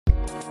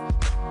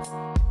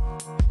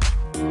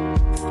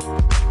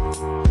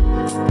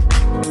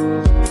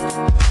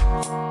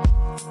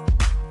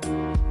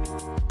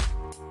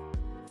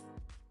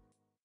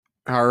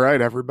All right,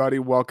 everybody,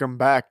 welcome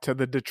back to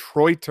the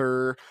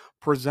Detroiter,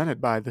 presented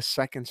by the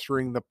Second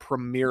String, the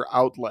premier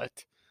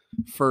outlet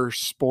for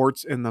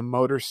sports in the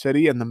Motor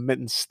City and the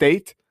Mitten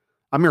State.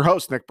 I'm your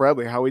host, Nick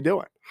Bradley. How we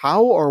doing?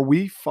 How are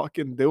we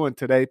fucking doing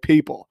today,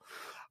 people?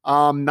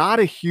 Not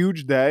a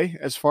huge day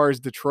as far as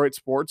Detroit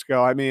sports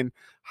go. I mean,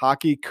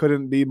 hockey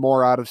couldn't be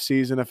more out of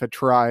season if it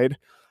tried.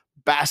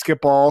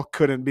 Basketball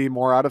couldn't be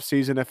more out of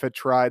season if it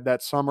tried.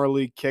 That summer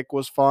league kick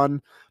was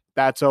fun.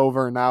 That's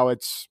over. Now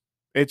it's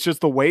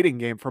just a waiting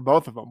game for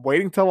both of them.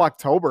 Waiting till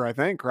October, I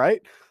think,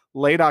 right?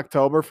 Late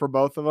October for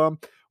both of them.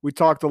 We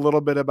talked a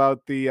little bit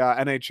about the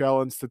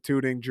NHL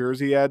instituting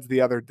jersey ads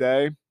the other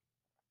day.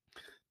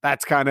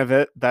 That's kind of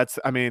it.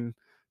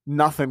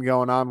 Nothing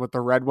going on with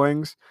the Red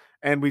Wings.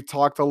 And we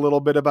talked a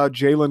little bit about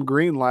Jalen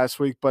Green last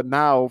week, but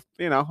now,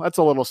 that's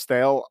a little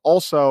stale.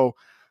 Also,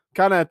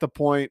 kind of at the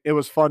point, it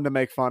was fun to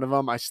make fun of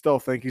him. I still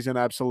think he's an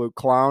absolute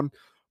clown,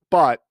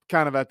 but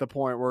kind of at the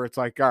point where it's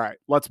like, all right,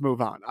 let's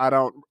move on. I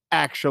don't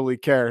actually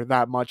care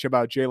that much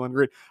about Jalen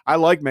Green. I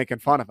like making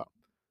fun of him.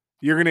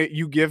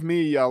 You give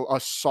me a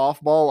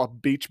softball, a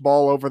beach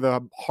ball over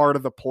the heart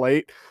of the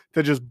plate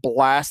to just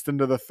blast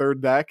into the third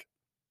deck.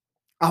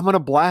 I'm going to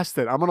blast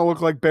it. I'm going to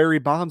look like Barry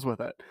Bonds with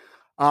it.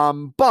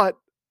 But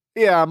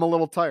yeah, I'm a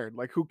little tired.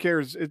 Like, who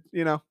cares?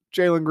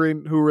 Jalen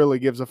Green, who really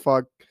gives a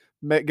fuck?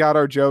 Got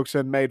our jokes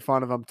in, made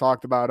fun of him,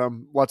 talked about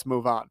him. Let's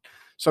move on.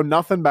 So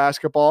nothing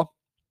basketball,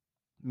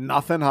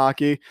 nothing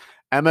hockey,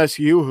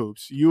 MSU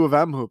hoops, U of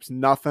M hoops,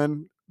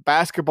 nothing.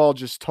 Basketball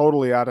just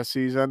totally out of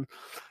season.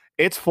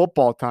 It's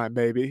football time,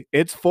 baby.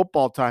 It's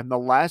football time. The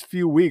last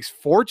few weeks,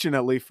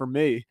 fortunately for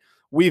me,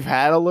 we've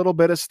had a little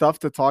bit of stuff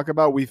to talk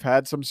about. We've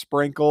had some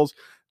sprinkles.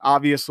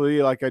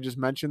 Obviously, like I just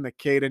mentioned, the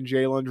Cade and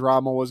Jalen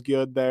drama was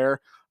good there.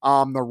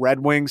 The Red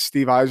Wings,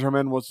 Steve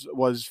Yzerman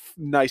was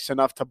nice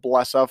enough to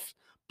bless us,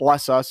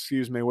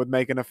 with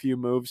making a few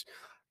moves.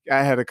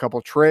 I had a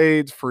couple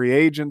trades, free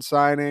agent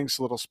signings,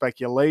 a little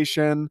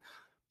speculation.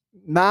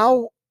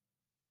 Now,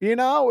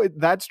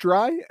 that's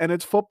dry and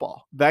it's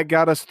football. That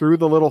got us through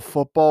the little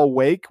football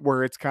wake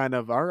where it's kind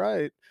of, all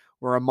right,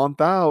 we're a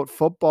month out.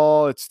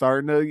 Football, it's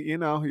starting to,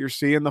 you're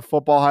seeing the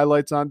football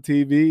highlights on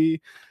TV.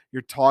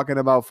 You're talking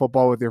about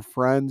football with your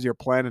friends. You're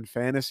planning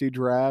fantasy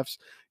drafts.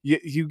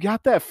 You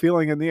got that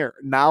feeling in the air.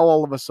 Now,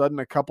 all of a sudden,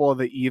 a couple of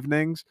the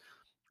evenings,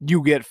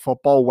 you get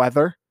football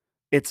weather.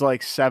 It's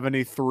like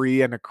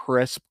 73 and a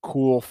crisp,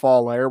 cool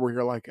fall air where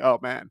you're like, oh,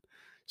 man,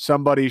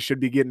 somebody should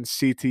be getting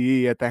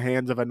CTE at the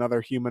hands of another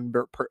human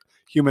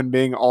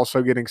being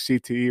also getting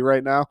CTE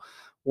right now.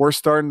 We're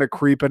starting to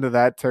creep into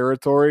that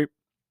territory,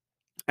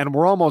 and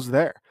we're almost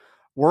there.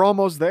 We're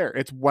almost there.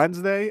 It's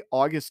Wednesday,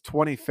 August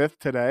 25th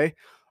today.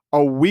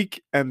 A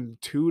week and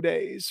 2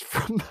 days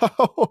from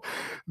now,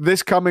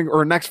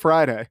 next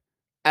Friday,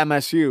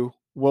 MSU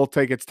will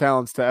take its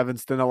talents to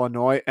Evanston,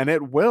 Illinois, and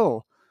it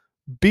will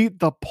beat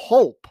the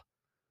pulp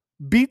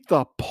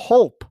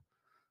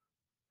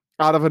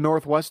out of a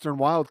Northwestern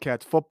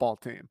Wildcats football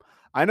team.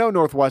 I know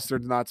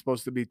Northwestern's not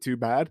supposed to be too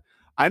bad.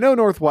 I know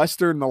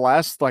Northwestern the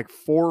last 4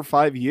 or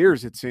 5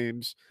 years, it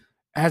seems,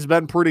 has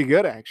been pretty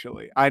good,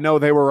 actually. I know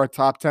they were a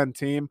top 10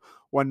 team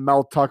when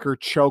Mel Tucker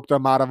choked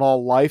them out of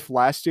all life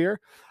last year.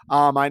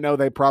 I know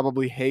they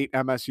probably hate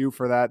MSU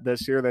for that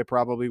this year. They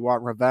probably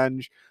want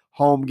revenge,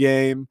 home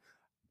game.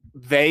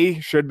 They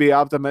should be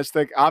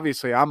optimistic.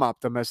 Obviously, I'm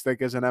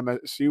optimistic as an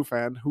MSU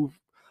fan who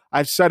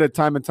I've said it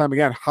time and time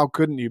again. How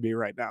couldn't you be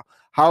right now?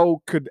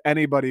 How could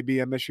anybody be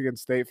a Michigan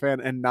State fan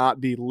and not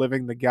be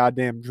living the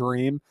goddamn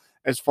dream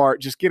as far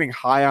just getting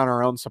high on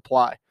our own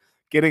supply,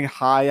 getting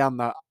high on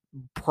the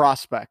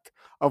prospect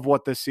of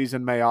what this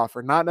season may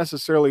offer? Not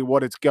necessarily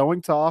what it's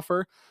going to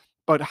offer,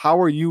 but how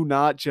are you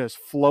not just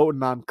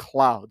floating on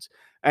clouds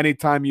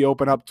anytime you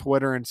open up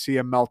Twitter and see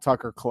a Mel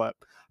Tucker clip?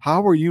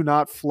 How are you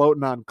not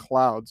floating on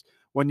clouds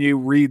when you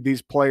read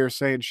these players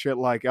saying shit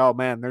like, oh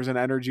man, there's an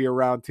energy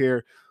around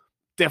here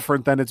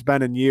different than it's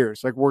been in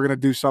years. Like, we're going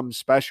to do something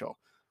special.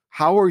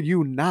 How are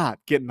you not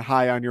getting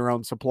high on your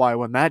own supply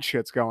when that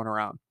shit's going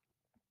around?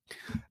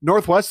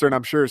 Northwestern,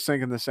 I'm sure, is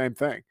thinking the same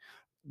thing.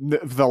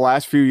 The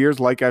last few years,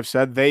 like I've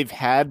said, they've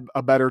had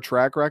a better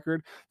track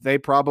record. They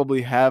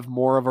probably have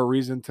more of a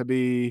reason to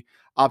be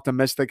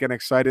optimistic and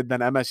excited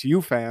than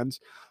MSU fans.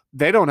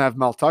 They don't have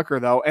Mel Tucker,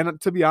 though. And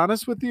to be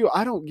honest with you,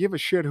 I don't give a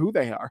shit who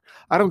they are.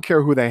 I don't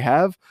care who they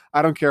have.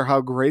 I don't care how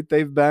great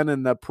they've been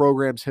in the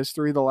program's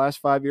history the last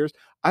 5 years.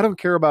 I don't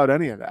care about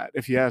any of that,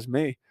 if you ask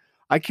me.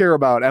 I care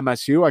about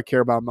MSU. I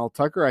care about Mel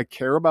Tucker. I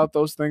care about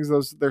those things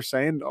they're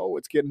saying, oh,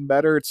 it's getting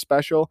better, it's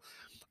special.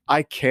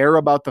 I care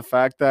about the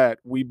fact that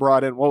we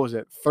brought in,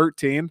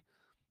 13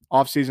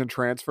 offseason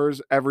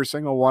transfers. Every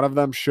single one of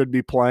them should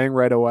be playing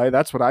right away.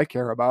 That's what I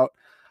care about.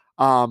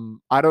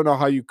 I don't know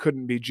how you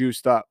couldn't be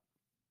juiced up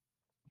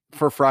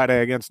for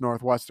Friday against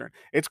Northwestern.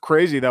 It's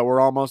crazy that we're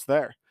almost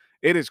there.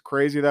 It is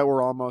crazy that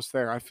we're almost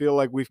there. I feel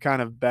like we've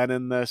kind of been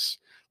in this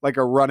like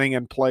a running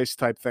in place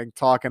type thing,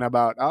 talking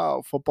about,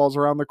 oh, football's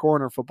around the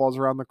corner, football's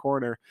around the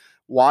corner.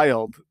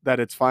 Wild that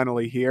it's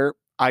finally here.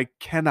 I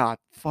cannot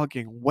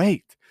fucking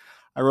wait.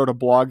 I wrote a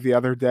blog the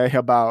other day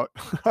about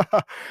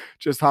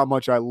just how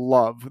much I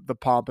love the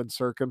pomp and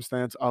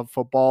circumstance of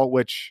football,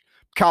 which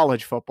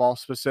college football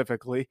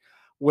specifically,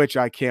 which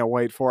I can't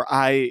wait for.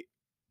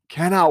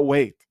 Cannot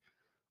wait.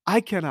 I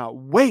cannot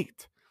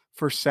wait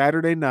for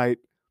Saturday night.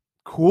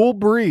 Cool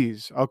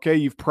breeze. Okay,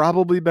 you've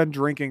probably been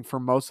drinking for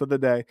most of the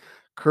day.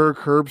 Kirk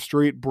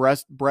Herbstreit,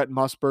 Brett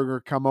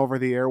Musburger come over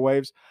the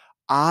airwaves.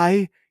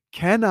 I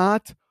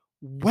cannot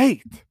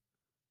wait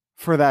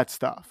for that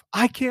stuff.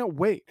 I can't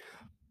wait.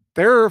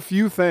 There are a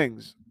few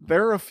things.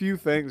 There are a few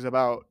things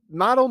about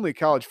not only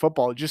college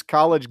football, just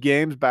college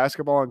games,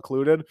 basketball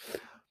included,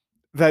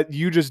 that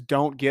you just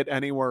don't get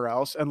anywhere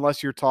else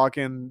unless you're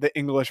talking the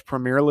English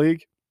Premier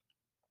League.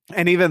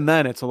 And even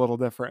then, it's a little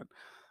different.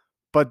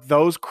 But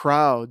those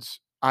crowds,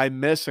 I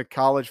miss a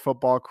college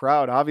football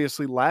crowd.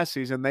 Obviously, last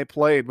season they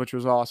played, which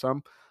was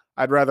awesome.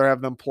 I'd rather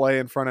have them play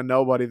in front of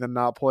nobody than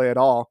not play at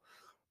all.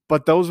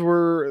 But they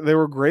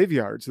were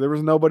graveyards. There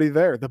was nobody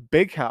there. The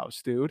big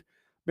house, dude.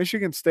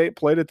 Michigan State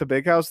played at the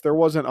big house. There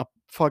wasn't a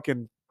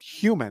fucking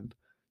human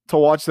to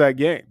watch that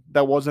game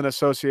that wasn't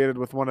associated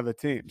with one of the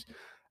teams.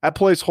 That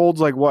place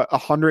holds like what,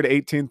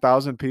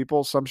 118,000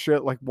 people, some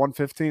shit, like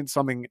 115,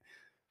 something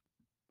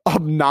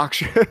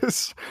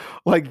obnoxious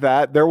like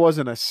that. There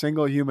wasn't a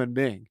single human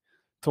being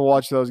to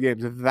watch those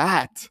games.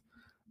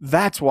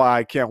 That's why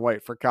I can't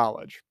wait for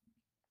college.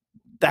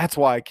 That's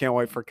why I can't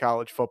wait for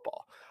college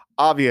football.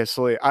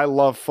 Obviously, I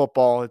love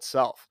football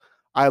itself.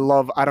 I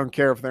don't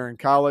care if they're in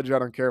college, I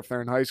don't care if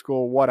they're in high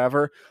school,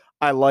 whatever.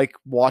 I like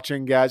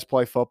watching guys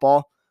play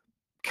football.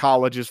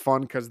 College is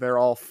fun because they're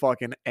all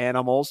fucking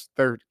animals.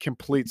 They're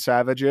complete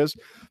savages.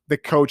 The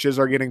coaches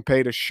are getting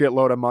paid a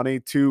shitload of money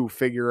to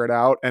figure it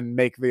out and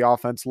make the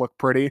offense look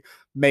pretty,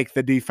 make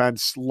the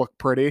defense look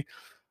pretty.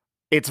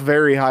 It's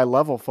very high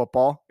level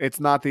football. It's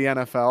not the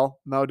NFL,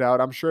 no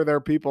doubt. I'm sure there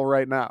are people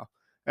right now,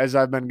 as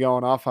I've been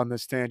going off on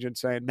this tangent,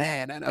 saying,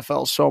 man,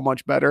 NFL is so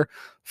much better.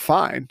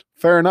 Fine.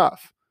 Fair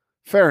enough.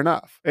 Fair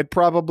enough. It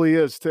probably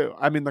is too.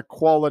 I mean, the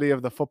quality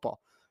of the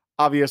football.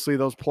 Obviously,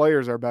 those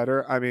players are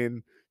better. I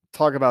mean,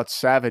 talk about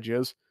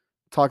savages.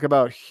 Talk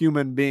about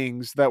human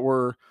beings that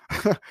were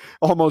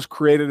almost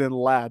created in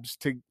labs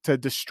to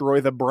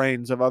destroy the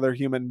brains of other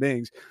human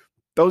beings.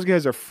 Those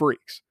guys are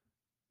freaks.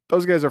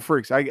 Those guys are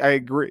freaks. I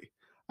agree.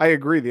 I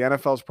agree. The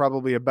NFL is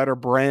probably a better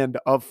brand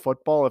of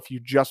football if you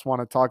just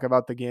want to talk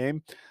about the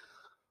game.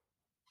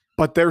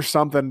 But there's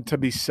something to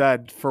be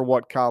said for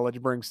what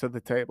college brings to the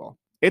table.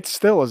 It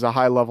still is a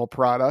high level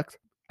product.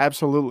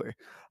 Absolutely.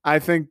 I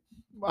think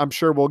I'm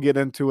sure we'll get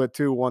into it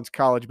too once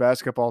college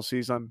basketball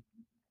season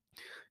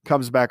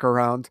comes back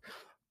around.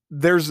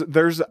 There's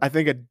I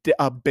think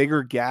a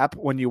bigger gap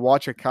when you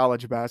watch a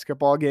college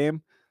basketball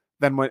game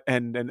than when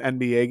and an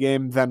NBA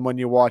game than when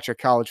you watch a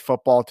college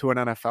football to an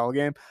NFL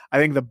game. I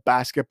think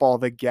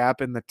the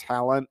gap in the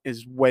talent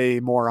is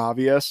way more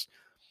obvious.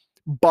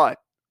 But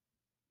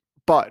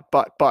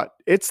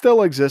it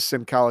still exists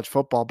in college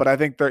football, but I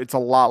think it's a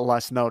lot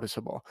less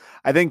noticeable.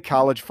 I think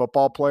college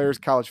football players,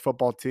 college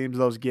football teams,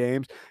 those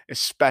games,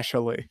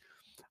 especially,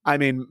 I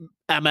mean,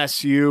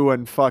 MSU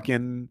and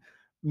fucking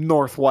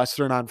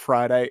Northwestern on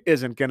Friday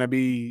isn't going to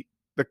be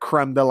the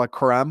creme de la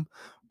creme,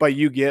 but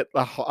you get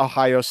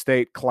Ohio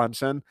State,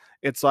 Clemson.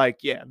 It's like,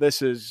 yeah,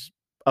 this is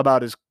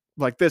about as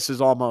like this is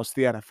almost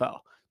the NFL.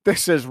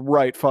 This is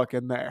right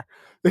fucking there.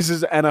 This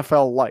is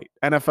NFL light,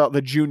 NFL,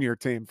 the junior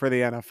team for the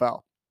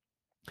NFL.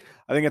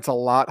 I think it's a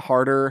lot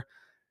harder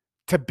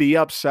to be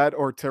upset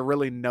or to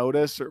really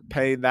notice or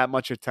pay that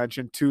much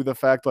attention to the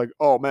fact, like,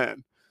 oh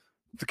man,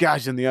 the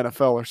guys in the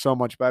NFL are so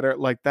much better.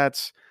 Like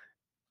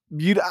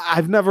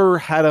I've never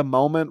had a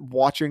moment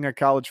watching a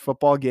college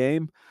football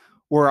game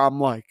where I'm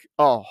like,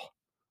 oh,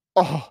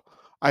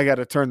 I got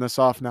to turn this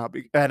off now.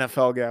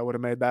 NFL guy would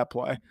have made that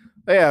play.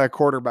 Yeah, the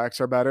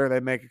quarterbacks are better. They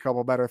make a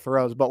couple better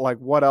throws, but like,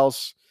 what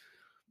else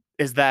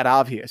is that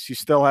obvious? You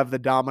still have the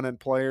dominant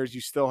players.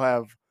 You still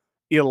have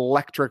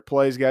electric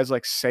plays, guys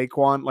like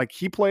Saquon. Like,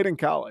 he played in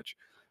college.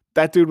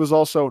 That dude was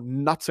also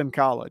nuts in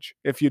college,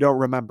 if you don't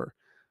remember.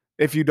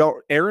 If you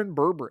don't, Aaron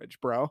Burbridge,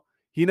 bro,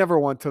 he never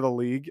went to the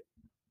league.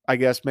 I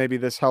guess maybe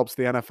this helps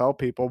the NFL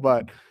people,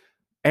 but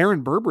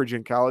Aaron Burbridge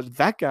in college,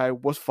 that guy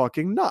was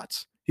fucking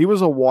nuts. He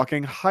was a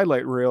walking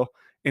highlight reel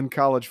in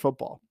college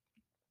football.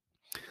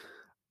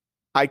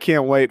 I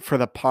can't wait for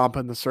the pomp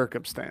and the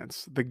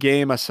circumstance. The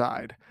game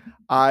aside,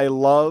 I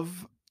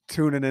love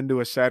tuning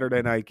into a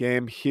Saturday night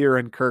game here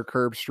in Kirk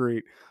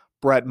Herbstreit,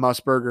 Brett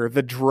Musburger,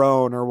 the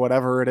drone or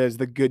whatever it is,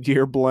 the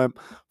Goodyear blimp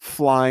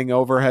flying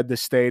overhead the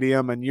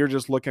stadium, and you're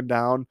just looking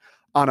down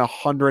on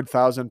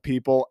 100,000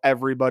 people.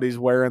 Everybody's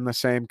wearing the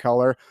same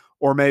color,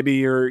 or maybe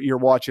you're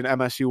watching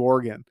MSU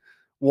Oregon.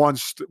 One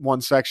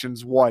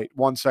section's white,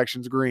 one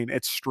section's green.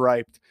 It's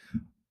striped.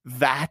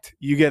 That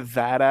you get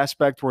that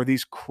aspect where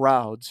these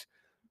crowds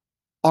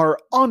are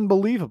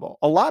unbelievable.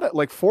 A lot of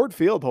like Ford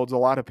Field holds a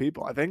lot of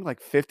people. I think like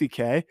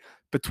 50K.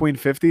 between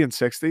 50 and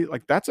 60.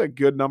 Like, that's a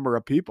good number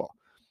of people.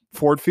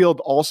 Ford Field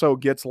also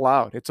gets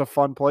loud. It's a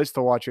fun place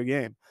to watch a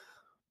game.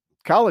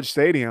 College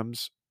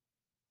stadiums,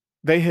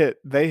 they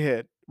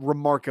hit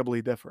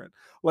remarkably different.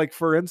 Like,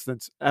 for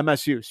instance,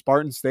 MSU,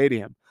 Spartan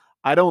Stadium.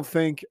 I don't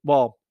think,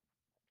 well,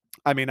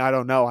 I mean, I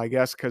don't know, I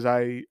guess, because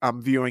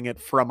I'm viewing it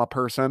from a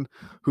person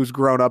who's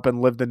grown up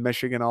and lived in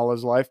Michigan all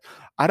his life.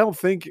 I don't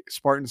think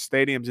Spartan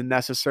Stadium's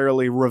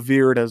necessarily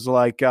revered as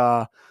like,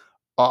 oh,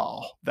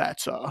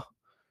 that's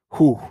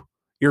whew,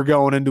 you're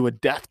going into a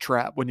death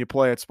trap when you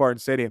play at Spartan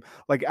Stadium.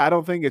 Like, I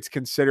don't think it's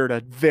considered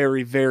a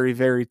very, very,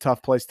 very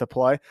tough place to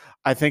play.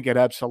 I think it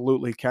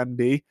absolutely can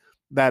be.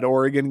 That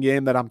Oregon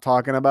game that I'm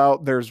talking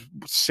about, there's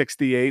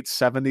 68,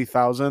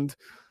 70,000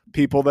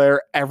 people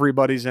there.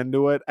 Everybody's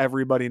into it.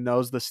 Everybody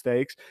knows the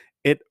stakes.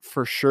 It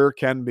for sure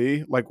can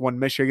be. Like, when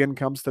Michigan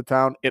comes to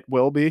town, it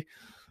will be.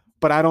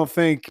 But I don't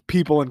think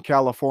people in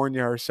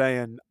California are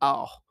saying,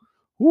 oh,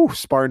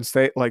 Spartan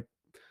State, like,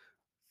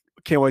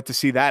 can't wait to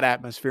see that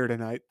atmosphere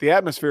tonight. The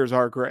atmospheres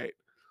are great.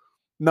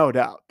 No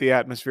doubt. The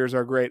atmospheres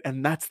are great.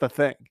 And that's the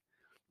thing.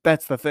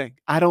 That's the thing.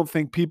 I don't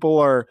think people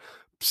are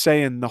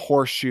saying the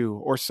horseshoe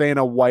or saying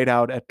a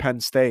whiteout at Penn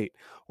State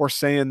or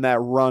saying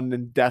that run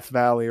in Death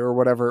Valley or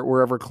whatever,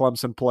 wherever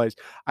Clemson plays.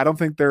 I don't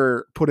think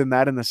they're putting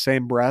that in the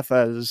same breath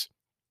as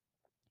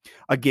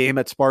a game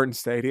at Spartan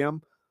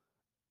Stadium.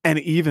 And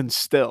even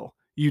still,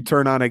 you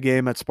turn on a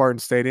game at Spartan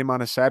Stadium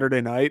on a Saturday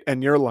night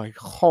and you're like,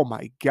 oh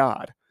my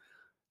God,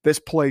 this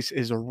place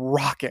is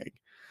rocking.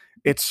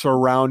 It's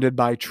surrounded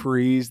by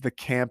trees. The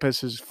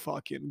campus is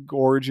fucking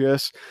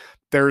gorgeous.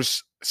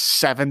 There's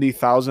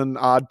 70,000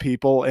 odd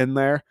people in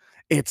there.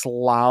 It's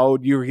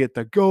loud. You get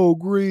the go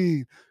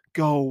green,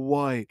 go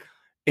white.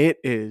 It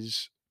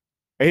is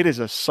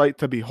a sight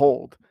to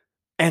behold.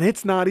 And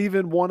it's not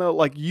even one of,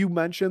 like you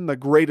mentioned, the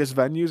greatest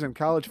venues in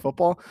college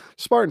football.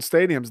 Spartan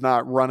Stadium's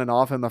not running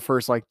off in the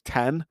first like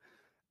 10.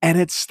 And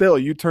it's still,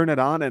 you turn it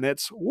on and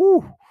it's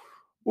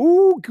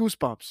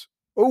goosebumps.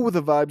 Oh,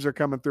 the vibes are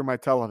coming through my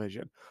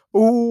television.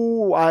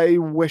 Oh, I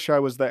wish I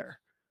was there.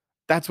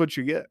 That's what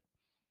you get.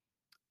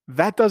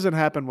 That doesn't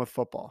happen with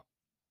football.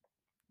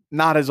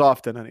 Not as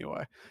often,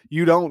 anyway.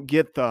 You don't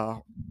get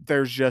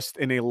there's just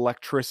an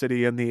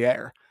electricity in the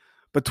air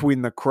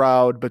between the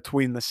crowd,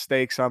 between the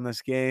stakes on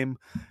this game,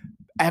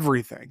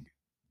 everything.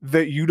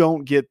 That you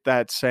don't get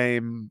that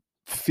same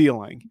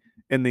feeling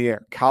in the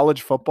air.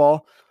 College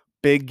football,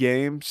 big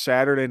game,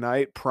 Saturday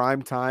night,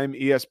 prime time,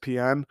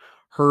 ESPN,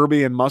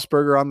 Herbie and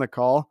Musburger on the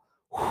call.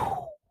 Whew,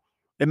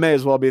 it may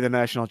as well be the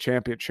national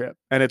championship,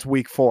 and it's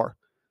week 4.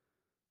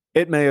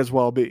 It may as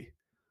well be.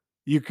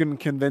 You can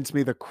convince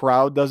me the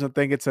crowd doesn't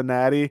think it's a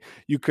natty.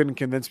 You couldn't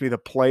convince me the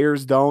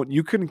players don't.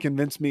 You couldn't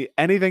convince me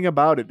anything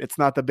about it. It's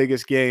not the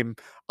biggest game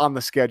on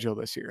the schedule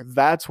this year.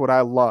 That's what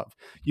I love.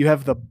 You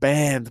have the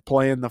band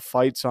playing the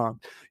fight song.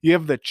 You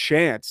have the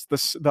chants,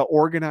 the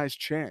organized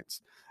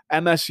chants.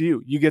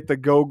 MSU, you get the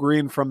go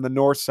green from the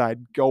north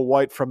side, go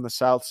white from the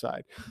south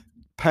side.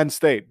 Penn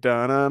State, we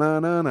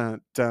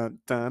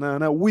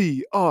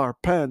are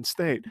Penn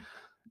State.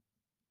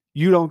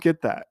 You don't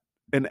get that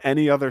in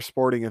any other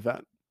sporting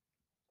event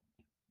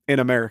in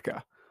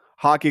America.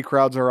 Hockey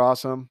crowds are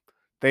awesome.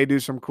 They do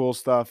some cool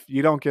stuff.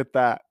 You don't get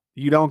that.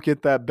 You don't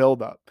get that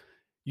buildup.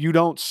 You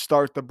don't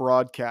start the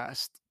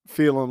broadcast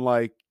feeling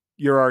like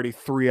you're already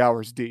 3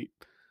 hours deep.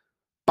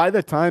 By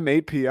the time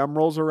 8 p.m.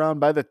 rolls around,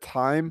 by the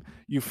time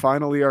you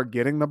finally are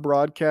getting the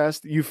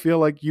broadcast, you feel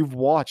like you've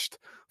watched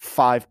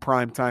 5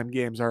 primetime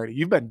games already.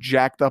 You've been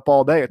jacked up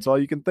all day. It's all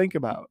you can think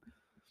about.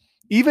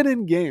 Even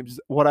in games,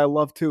 what I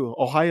love too,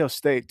 Ohio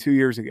State 2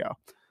 years ago.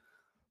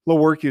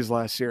 Lewerke's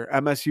last year,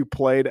 MSU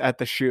played at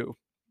the Shoe.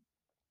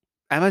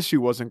 MSU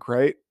wasn't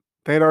great.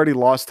 They had already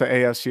lost to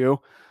ASU.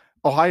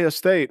 Ohio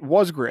State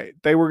was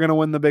great. They were going to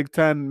win the Big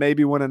Ten,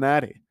 maybe win a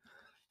natty.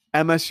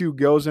 MSU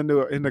goes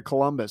into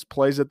Columbus,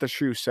 plays at the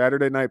Shoe,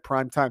 Saturday night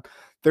prime time.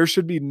 There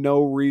should be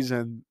no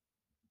reason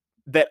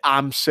that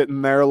I'm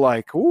sitting there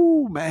like,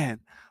 ooh,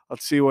 man,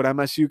 let's see what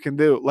MSU can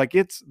do. Like,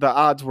 the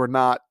odds were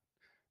not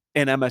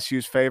in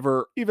MSU's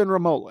favor, even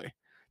remotely.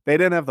 They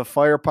didn't have the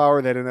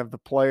firepower. They didn't have the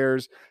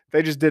players.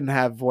 They just didn't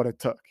have what it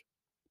took.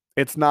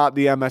 It's not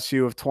the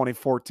MSU of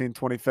 2014,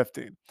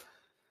 2015.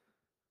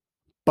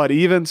 But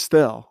even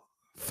still,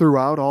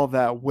 throughout all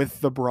that,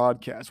 with the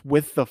broadcast,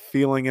 with the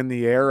feeling in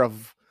the air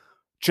of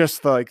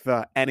just like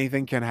the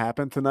anything can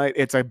happen tonight,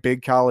 it's a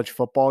big college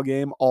football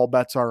game. All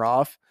bets are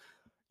off.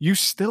 You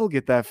still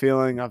get that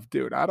feeling of,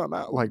 dude, I don't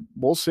know. Like,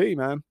 we'll see,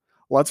 man.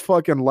 Let's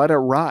fucking let it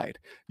ride.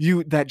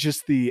 That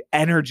just the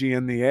energy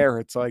in the air.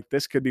 It's like,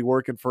 this could be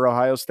working for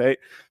Ohio State.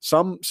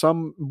 Some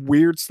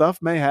weird stuff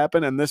may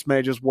happen, and this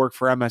may just work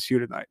for MSU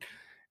tonight.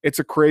 It's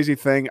a crazy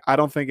thing. I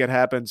don't think it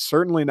happens.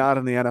 Certainly not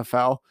in the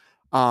NFL.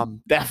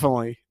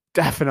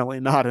 Definitely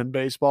not in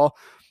baseball.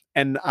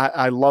 And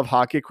I love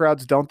hockey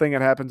crowds. Don't think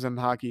it happens in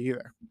hockey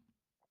either.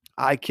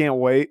 I can't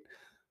wait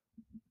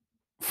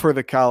for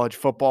the college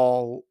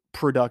football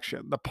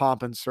production, the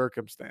pomp and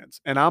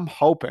circumstance. And I'm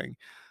hoping,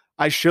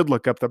 I should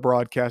look up the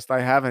broadcast.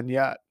 I haven't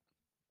yet.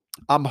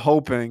 I'm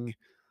hoping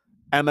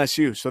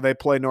MSU. So they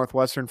play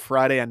Northwestern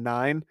Friday at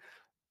 9,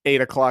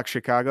 8 o'clock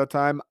Chicago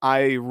time.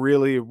 I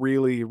really,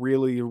 really,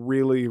 really,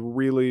 really,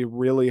 really,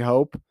 really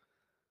hope.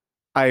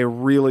 I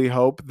really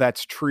hope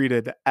that's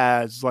treated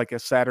as like a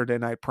Saturday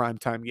night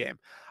primetime game.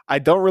 I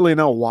don't really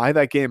know why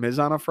that game is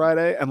on a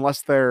Friday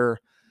unless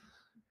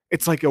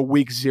it's like a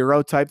week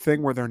zero type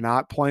thing where they're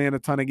not playing a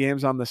ton of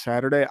games on the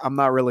Saturday. I'm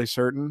not really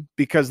certain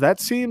because that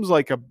seems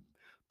like a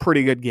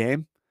pretty good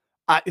game.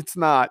 It's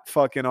not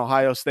fucking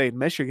Ohio State,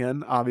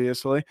 Michigan,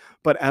 obviously,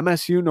 but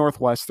MSU,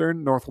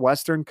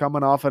 Northwestern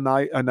coming off a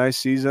nice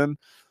season.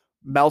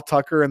 Mel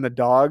Tucker and the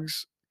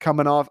Dogs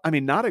coming off. I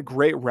mean, not a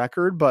great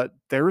record, but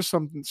there's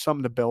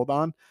something to build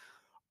on.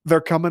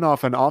 They're coming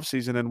off an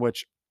offseason in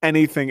which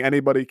anything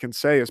anybody can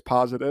say is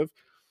positive.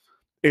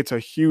 It's a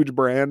huge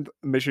brand.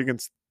 Michigan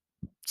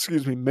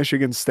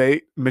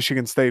State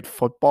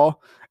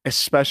football,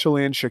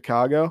 especially in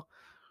Chicago.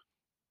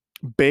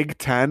 Big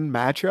Ten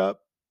matchup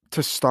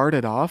to start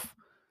it off.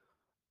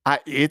 I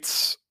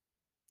it's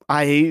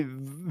I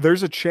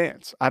There's a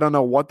chance. I don't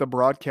know what the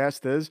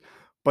broadcast is,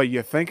 but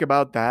you think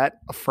about that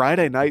a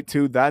Friday night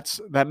too.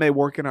 That may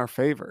work in our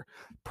favor.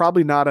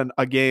 Probably not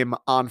a game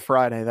on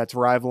Friday that's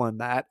rivaling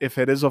that. If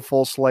it is a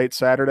full slate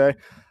Saturday,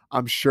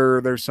 I'm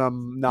sure there's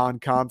some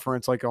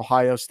non-conference like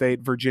Ohio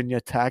State,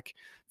 Virginia Tech.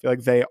 I feel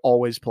like they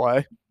always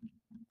play.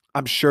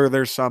 I'm sure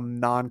there's some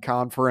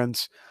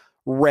non-conference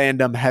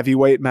random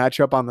heavyweight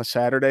matchup on the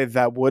Saturday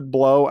that would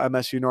blow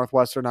MSU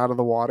Northwestern out of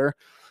the water.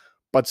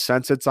 But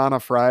since it's on a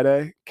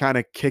Friday, kind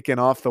of kicking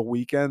off the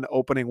weekend,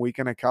 opening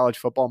weekend of college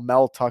football,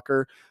 Mel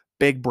Tucker,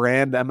 big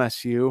brand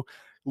MSU,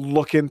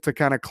 looking to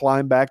kind of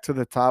climb back to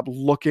the top,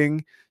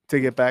 looking to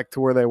get back to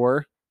where they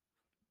were.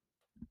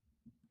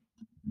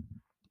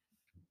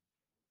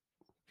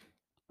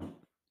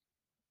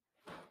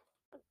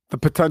 The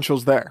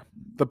potential's there.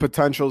 The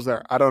potential's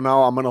there. I don't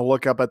know. I'm going to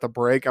look up at the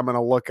break. I'm going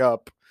to look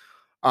up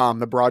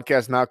the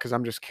broadcast now because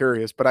I'm just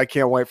curious, but I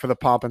can't wait for the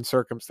pomp and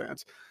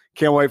circumstance.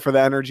 Can't wait for the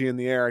energy in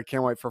the air. I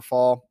can't wait for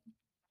fall.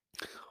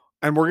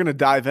 And we're going to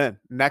dive in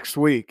next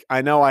week.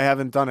 I know I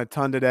haven't done a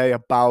ton today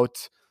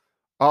about,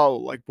 oh,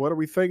 like what are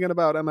we thinking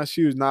about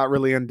MSU's not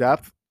really in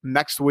depth.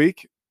 Next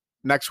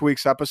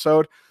week's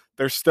episode,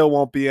 there still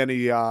won't be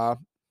any Red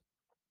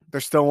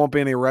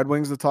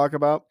Wings to talk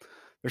about.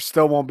 There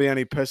still won't be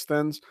any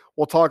Pistons.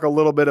 We'll talk a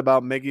little bit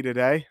about Miggy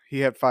today. He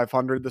had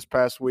 500 this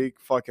past week.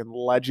 Fucking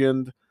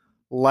legend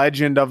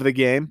of the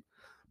game.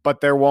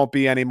 But there won't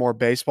be any more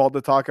baseball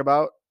to talk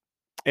about.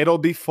 It'll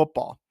be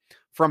football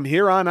from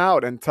here on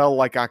out until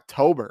like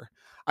October.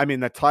 I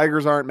mean, the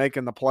Tigers aren't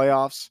making the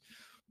playoffs.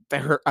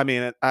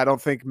 I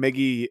don't think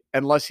Miggy,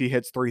 unless he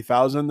hits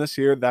 3,000 this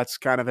year, that's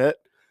kind of it.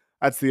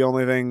 That's the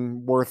only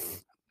thing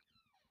worth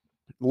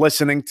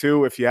listening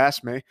to, if you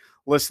ask me.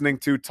 Listening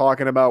to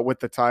talking about with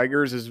the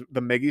Tigers is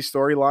the Miggy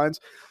storylines.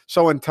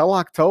 So until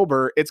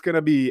October, it's going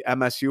to be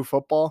MSU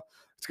football.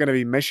 It's going to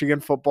be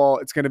Michigan football.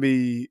 It's going to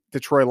be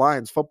Detroit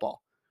Lions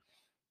football.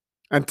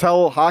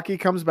 Until hockey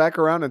comes back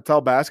around,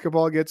 until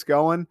basketball gets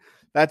going,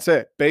 that's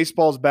it.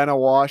 Baseball's been a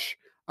wash.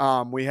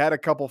 We had a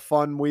couple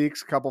fun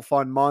weeks, couple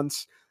fun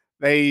months.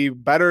 They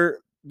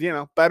better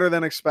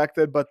than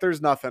expected, but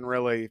there's nothing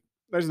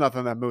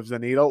that moves the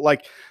needle.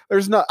 Like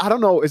I don't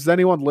know, is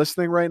anyone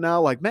listening right now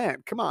like,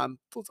 man, come on,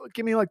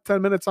 give me like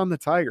 10 minutes on the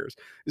Tigers.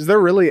 Is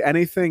there really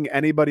anything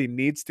anybody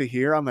needs to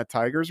hear on the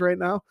Tigers right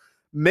now?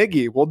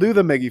 Miggy, we'll do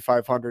the Miggy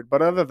 500,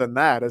 but other than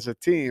that, as a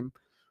team,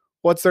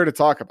 what's there to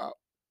talk about?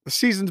 The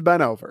season's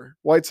been over.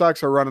 White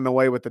Sox are running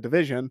away with the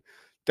division.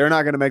 They're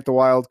not going to make the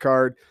wild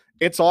card.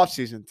 It's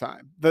off-season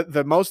time.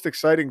 The most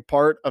exciting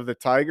part of the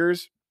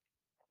Tigers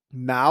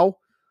now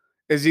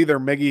is either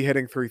Miggy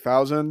hitting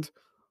 3,000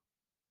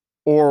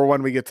 or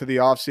when we get to the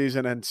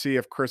offseason and see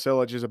if Chris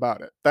Ilitch is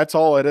about it. That's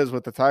all it is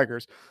with the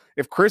Tigers.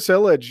 If Chris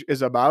Ilitch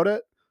is about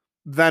it,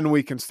 then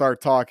we can start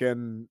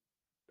talking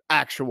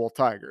actual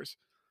Tigers.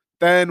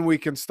 Then we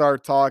can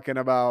start talking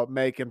about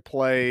making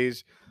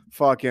plays,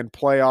 fucking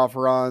playoff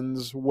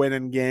runs,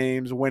 winning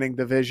games, winning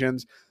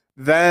divisions.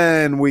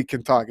 Then we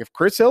can talk. If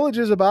Chris Ilitch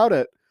is about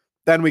it,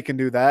 then we can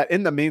do that.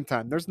 In the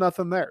meantime, there's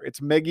nothing there. It's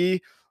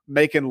Miggy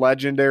making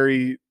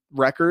legendary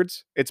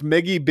records. It's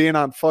Miggy being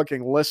on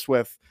fucking lists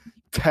with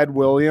Ted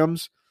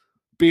Williams,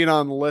 being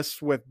on lists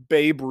with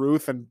Babe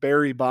Ruth and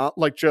Barry Bonds.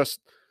 Like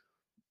just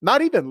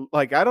not even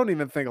like I don't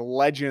even think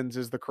legends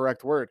is the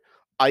correct word.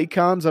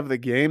 Icons of the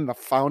game, the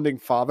founding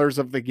fathers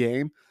of the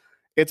game.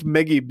 It's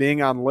Miggy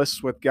being on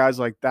lists with guys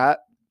like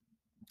that.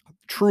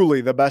 Truly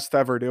the best to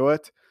ever do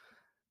it.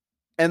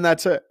 And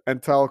that's it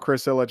until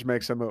Chris Ilitch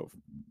makes a move.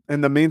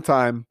 In the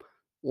meantime,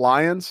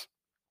 Lions,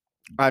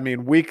 I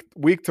mean, week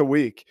to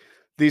week,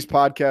 these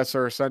podcasts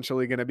are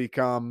essentially going to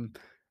become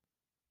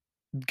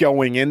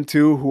going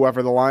into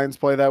whoever the Lions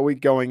play that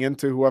week, going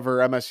into whoever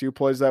MSU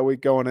plays that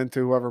week, going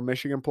into whoever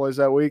Michigan plays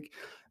that week,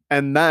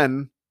 and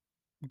then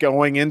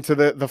going into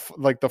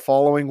the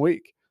following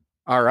week.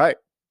 All right,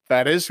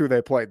 that is who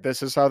they played.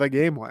 This is how the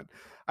game went.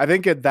 I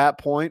think at that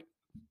point,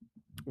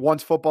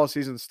 once football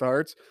season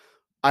starts,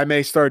 I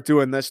may start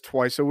doing this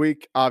twice a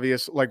week.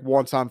 Obvious, like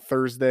once on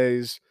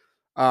Thursdays,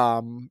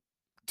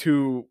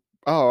 to,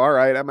 oh, all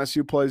right,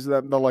 MSU plays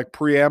the like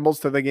preambles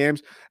to the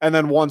games, and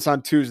then once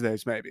on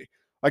Tuesdays, maybe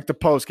like the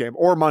post game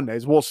or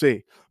Mondays. We'll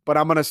see. But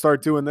I'm going to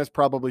start doing this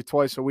probably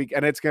twice a week,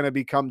 and it's going to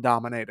become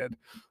dominated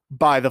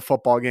by the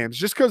football games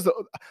just because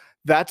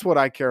that's what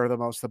I care the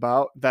most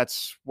about.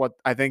 That's what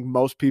I think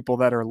most people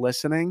that are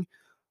listening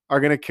are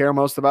going to care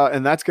most about.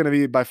 And that's going to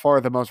be by far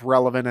the most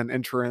relevant and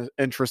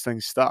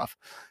interesting stuff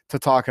to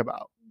talk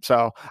about.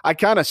 So I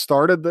kind of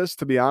started this,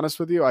 to be honest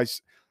with you.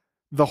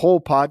 The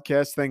whole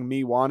podcast thing,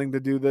 me wanting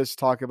to do this,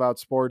 talk about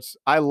sports.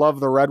 I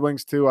love the Red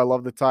Wings too. I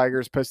love the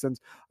Tigers,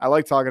 Pistons. I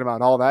like talking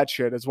about all that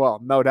shit as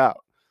well, no doubt.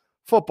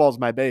 Football's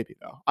my baby,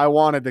 though. I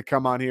wanted to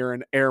come on here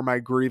and air my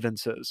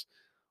grievances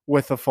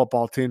with the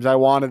football teams. I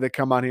wanted to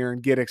come on here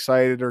and get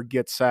excited or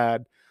get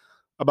sad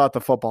about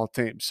the football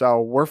team.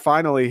 So we're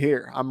finally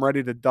here. I'm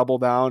ready to double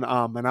down,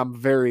 and I'm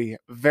very,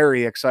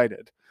 very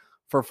excited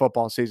for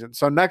football season.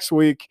 So next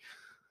week,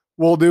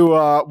 we'll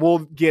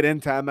get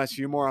into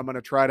MSU more. I'm going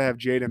to try to have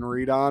Jaden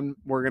Reed on.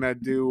 We're going to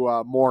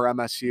do more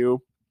MSU.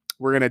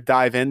 We're going to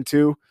dive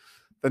into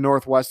the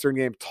Northwestern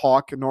game,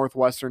 talk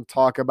Northwestern,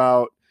 talk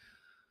about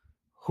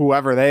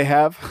whoever they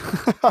have.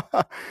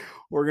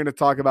 We're going to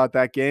talk about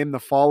that game. The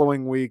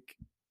following week,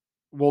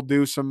 we'll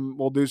do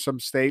some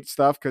state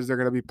stuff because they're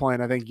going to be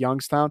playing, I think,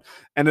 Youngstown,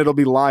 and it'll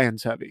be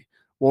Lions heavy.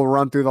 We'll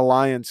run through the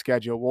Lions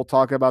schedule. We'll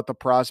talk about the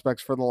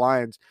prospects for the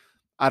Lions.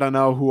 I don't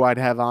know who I'd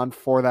have on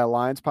for that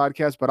Lions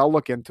podcast, but I'll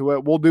look into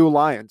it. We'll do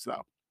Lions,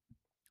 though.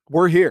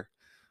 We're here.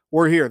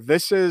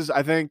 This is,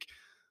 I think,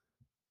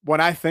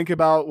 when I think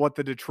about what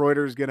the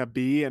Detroiter is going to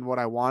be and what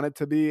I want it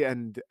to be,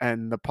 and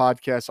the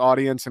podcast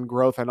audience and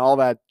growth and all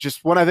that,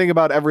 just when I think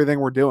about everything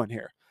we're doing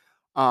here,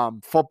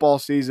 football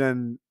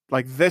season,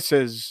 like this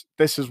is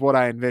what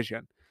I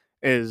envision.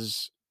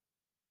 Is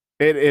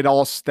it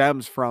all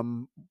stems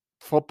from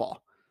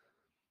football.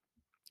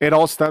 It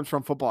all stems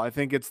from football. I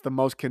think it's the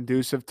most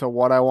conducive to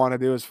what I want to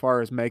do as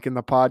far as making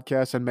the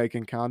podcast and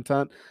making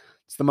content.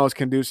 It's the most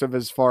conducive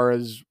as far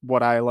as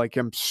what I like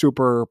am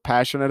super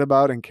passionate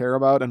about and care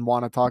about and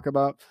want to talk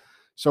about.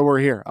 So we're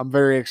here. I'm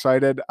very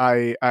excited.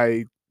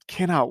 I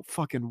cannot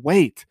fucking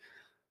wait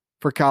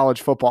for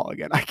college football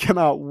again. I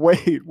cannot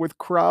wait with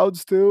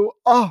crowds too.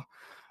 Oh,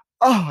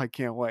 I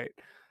can't wait.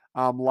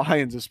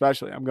 Lions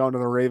especially. I'm going to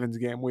the Ravens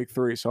game week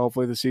 3, so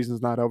hopefully the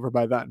season's not over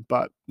by then,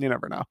 but you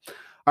never know.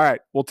 All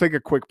right, we'll take a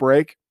quick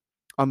break.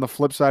 On the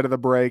flip side of the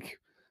break,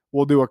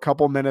 we'll do a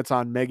couple minutes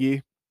on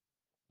Miggy,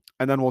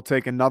 and then we'll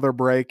take another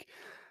break.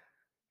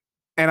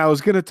 And I was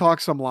going to talk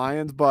some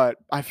Lions, but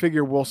I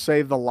figure we'll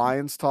save the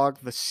Lions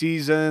talk, the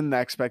season, the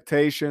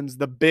expectations,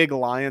 the big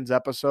Lions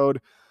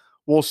episode,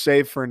 we'll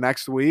save for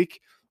next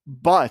week.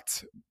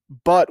 But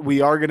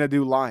we are going to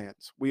do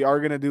Lions. We are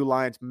going to do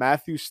Lions.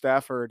 Matthew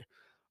Stafford,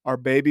 our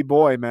baby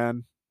boy,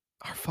 man.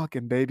 Our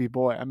fucking baby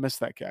boy. I miss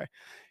that guy.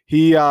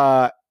 He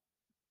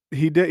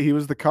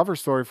was the cover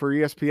story for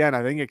ESPN.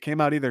 I think it came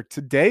out either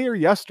today or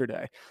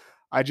yesterday.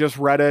 I just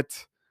read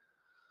it.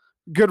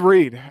 Good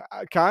read.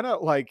 Kind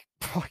of like,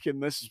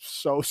 fucking, this is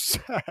so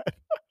sad.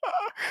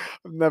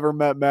 I've never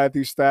met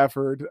Matthew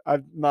Stafford.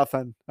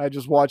 Nothing. I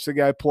just watch the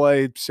guy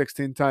play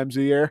 16 times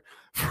a year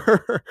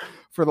for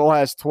the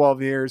last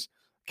 12 years.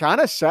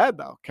 Kind of sad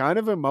though. Kind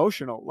of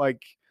emotional.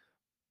 Like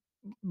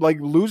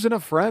losing a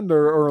friend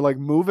or like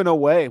moving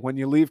away when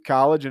you leave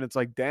college and it's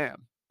like,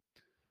 damn.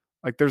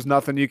 Like there's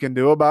nothing you can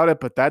do about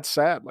it, but that's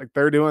sad. Like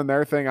they're doing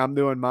their thing, I'm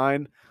doing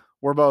mine.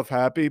 We're both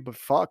happy, but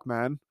fuck,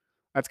 man.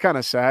 That's kind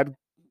of sad.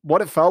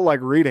 What it felt like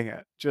reading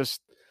it.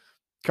 Just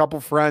a couple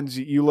friends.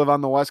 You live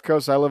on the West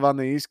Coast, I live on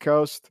the East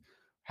Coast.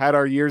 Had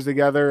our years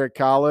together at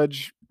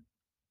college.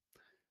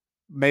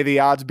 May the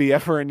odds be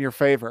ever in your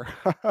favor.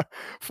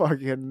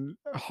 Fucking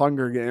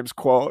Hunger Games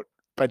quote.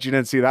 Bet you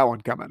didn't see that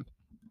one coming.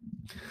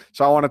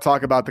 So I want to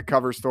talk about the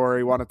cover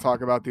story, want to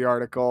talk about the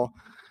article.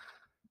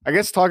 I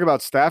guess talk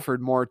about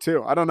Stafford more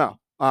too. I don't know.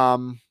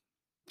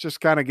 Just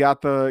kind of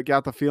got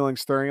the feeling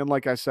stirring. And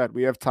like I said,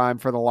 we have time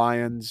for the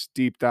Lions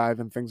deep dive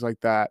and things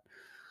like that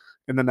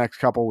in the next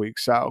couple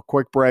weeks. So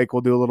quick break.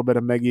 We'll do a little bit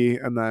of Miggy,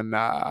 and then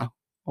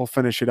we'll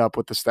finish it up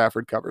with the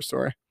Stafford cover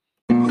story.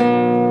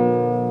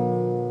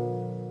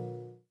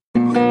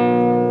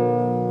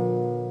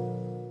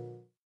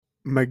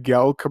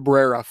 Miguel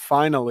Cabrera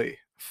finally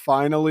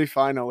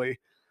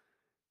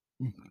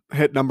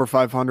hit number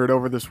 500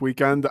 over this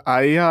weekend.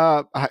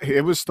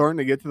 It was starting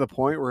to get to the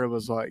point where it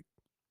was like,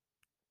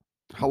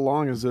 how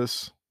long is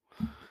this?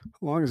 How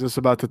long is this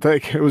about to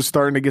take? It was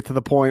starting to get to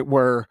the point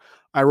where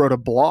I wrote a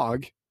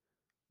blog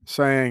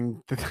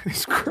saying that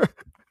is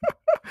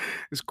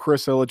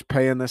Chris Ilitch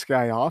paying this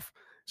guy off?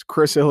 Is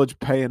Chris Ilitch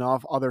paying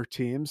off other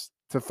teams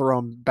to throw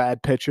him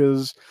bad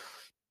pitches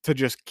to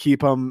just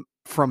keep him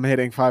from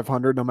hitting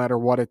 500 no matter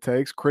what it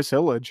takes? Chris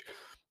Ilitch,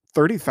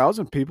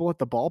 30,000 people at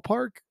the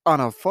ballpark on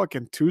a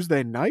fucking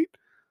Tuesday night?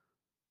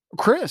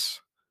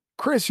 Chris,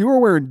 you were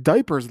wearing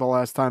diapers the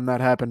last time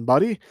that happened,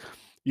 buddy.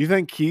 You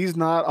think he's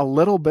not a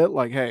little bit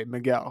like, hey,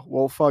 Miguel,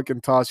 we'll fucking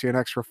toss you an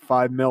extra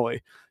 $5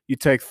 million. You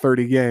take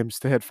 30 games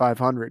to hit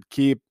 500.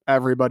 Keep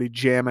everybody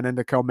jamming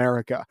into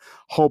Comerica,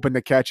 hoping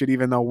to catch it,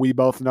 even though we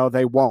both know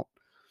they won't.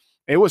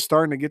 it was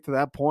starting to get to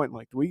that point.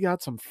 Like, we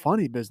got some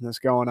funny business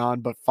going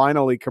on, but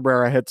finally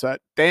Cabrera hits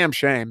that. Damn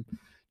shame.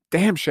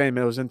 Damn shame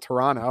it was in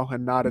Toronto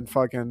and not in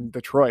fucking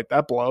Detroit.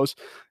 That blows,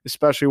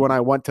 especially when I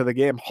went to the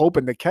game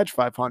hoping to catch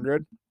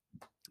 500.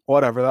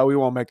 Whatever, though. We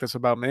won't make this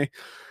about me.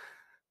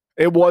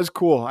 It was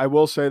cool. I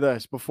will say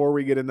this before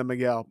we get into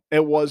Miguel.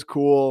 It was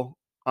cool.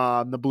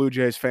 The Blue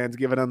Jays fans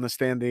giving them the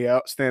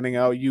standing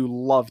out. You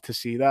love to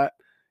see that.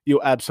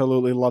 You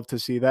absolutely love to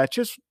see that.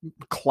 Just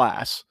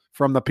class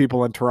from the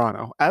people in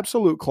Toronto.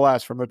 Absolute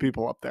class from the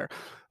people up there.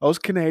 Those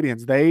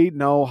Canadians, they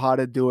know how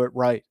to do it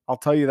right. I'll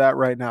tell you that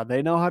right now.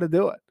 They know how to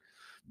do it.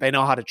 They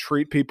know how to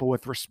treat people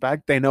with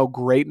respect. They know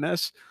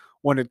greatness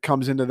when it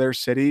comes into their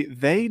city.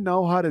 They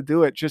know how to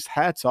do it. Just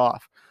hats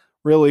off.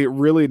 Really,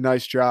 really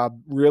nice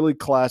job. Really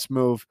class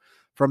move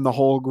from the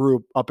whole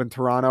group up in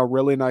Toronto.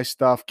 Really nice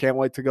stuff. Can't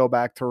wait to go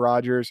back to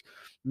Rogers.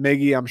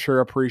 Miggy, I'm sure,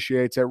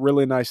 appreciates it.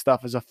 Really nice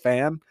stuff as a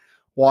fan.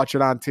 Watch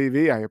it on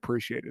TV. I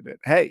appreciated it.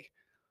 Hey,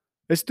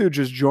 this dude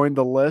just joined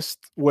the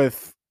list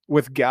with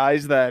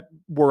guys that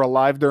were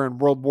alive during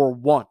World War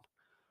One.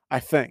 I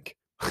think.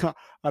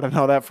 I don't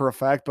know that for a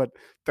fact, but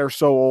they're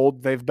so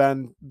old.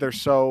 They're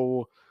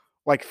so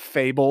like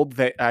fabled.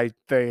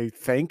 They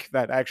think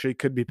that actually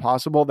could be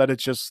possible that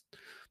it's just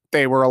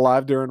they were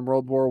alive during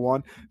World War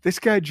One. This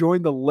guy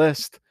joined the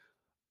list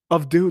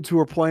of dudes who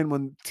were playing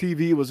when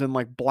TV was in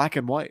like black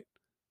and white.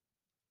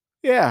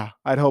 Yeah,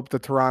 I'd hope the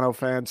Toronto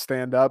fans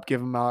stand up,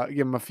 give him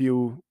a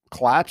few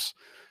claps,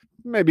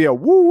 maybe a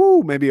woo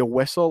woo, maybe a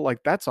whistle. Like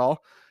that's all.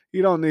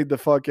 You don't need to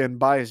fucking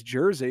buy his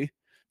jersey.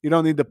 You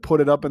don't need to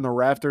put it up in the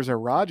rafters at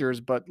Rogers,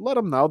 but let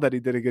him know that he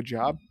did a good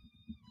job.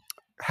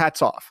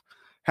 Hats off.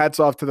 Hats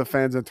off to the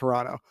fans in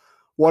Toronto.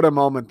 What a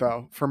moment,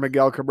 though, for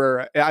Miguel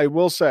Cabrera. I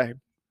will say,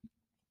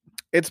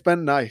 it's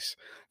been nice.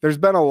 There's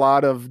been a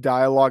lot of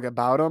dialogue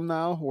about him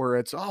now where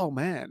it's, oh,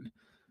 man,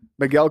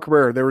 Miguel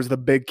Cabrera. There was the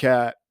Big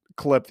Cat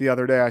clip the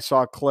other day. I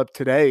saw a clip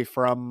today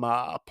from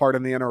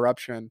Pardon the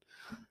Interruption.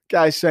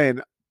 Guy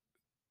saying,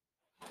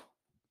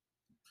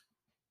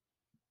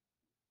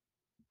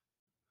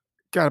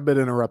 got a bit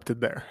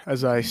interrupted there,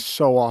 as I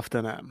so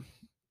often am.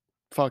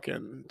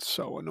 Fucking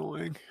so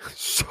annoying.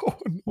 So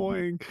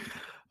annoying.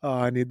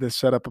 I need to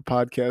set up a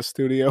podcast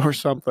studio or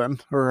something,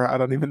 or I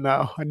don't even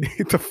know. I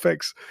need to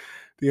fix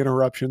the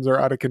interruptions are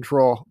out of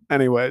control.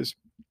 Anyways,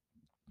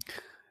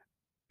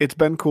 it's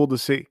been cool to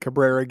see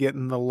Cabrera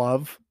getting the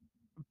love.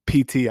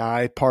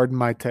 PTI, pardon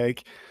my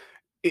take.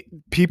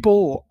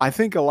 I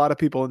think a lot of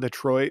people in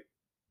Detroit,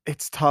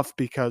 it's tough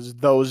because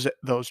those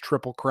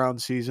triple crown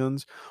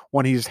seasons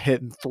when he's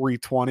hitting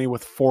 320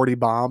 with 40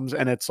 bombs,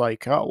 and it's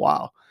like, oh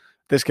wow,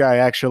 this guy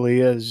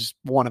actually is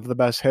one of the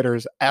best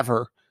hitters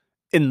ever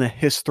in the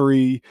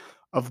history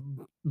of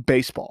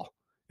baseball,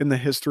 in the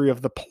history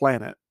of the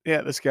planet.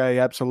 Yeah, this guy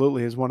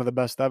absolutely is one of the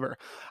best ever.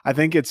 I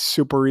think it's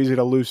super easy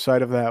to lose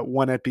sight of that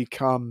when it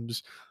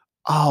becomes,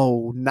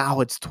 oh, now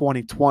it's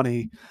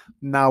 2020.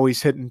 Now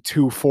he's hitting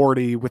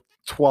 240 with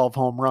 12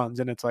 home runs.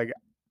 And it's like,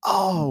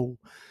 oh,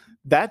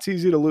 that's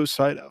easy to lose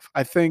sight of.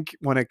 I think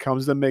when it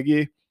comes to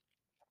Miggy,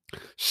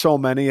 so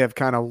many have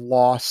kind of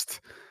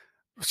lost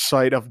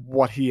sight of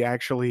what he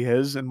actually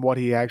is and what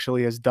he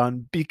actually has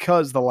done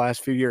because the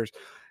last few years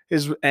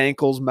his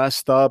ankle's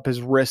messed up,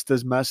 his wrist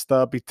is messed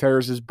up, he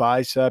tears his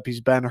bicep, he's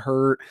been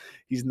hurt,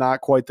 he's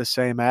not quite the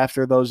same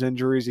after those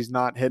injuries, he's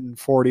not hitting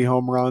 40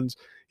 home runs,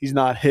 he's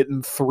not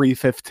hitting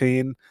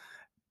 315.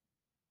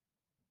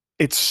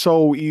 It's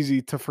so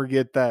easy to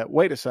forget that,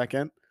 wait a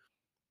second,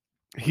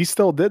 he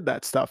still did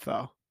that stuff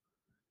though.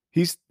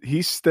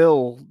 He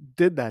still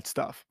did that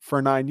stuff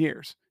for 9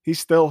 years. He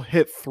still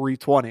hit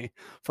 320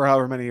 for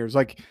however many years.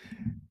 Like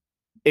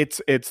it's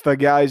the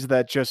guys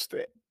that just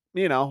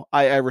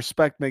I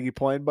respect Miggy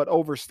playing, but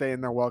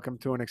overstaying their welcome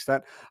to an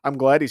extent. I'm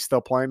glad he's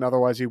still playing.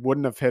 Otherwise, he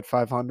wouldn't have hit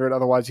 500.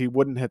 Otherwise, he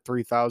wouldn't hit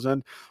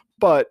 3,000.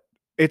 But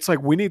it's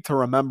like we need to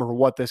remember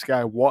what this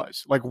guy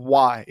was. Like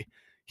why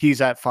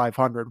he's at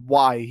 500,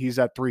 why he's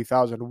at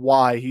 3,000,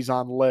 why he's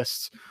on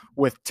lists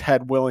with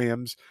Ted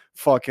Williams,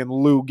 fucking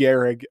Lou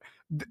Gehrig.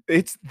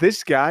 It's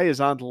this guy is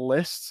on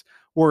lists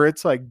where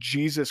it's like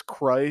Jesus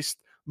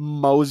Christ,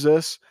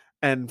 Moses,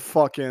 and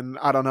fucking,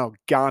 I don't know,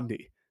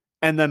 Gandhi.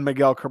 And then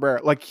Miguel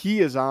Cabrera. Like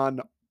he is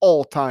on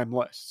all time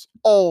lists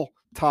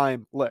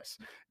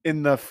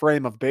in the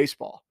frame of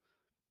baseball.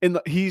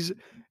 He's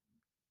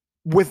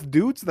with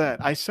dudes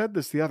that I said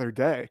this the other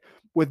day,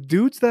 with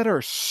dudes that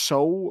are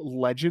so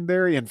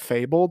legendary and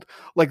fabled,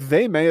 like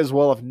they may as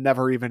well have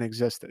never even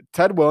existed.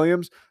 Ted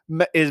Williams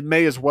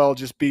may as well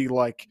just be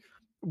like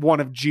one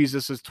of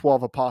Jesus's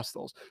 12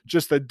 apostles,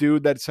 just a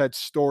dude that's had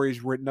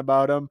stories written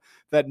about him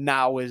that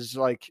now is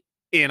like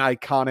in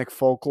iconic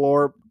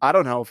folklore. I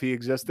don't know if he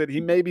existed. He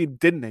maybe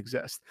didn't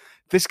exist.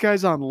 This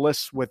guy's on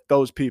lists with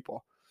those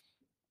people.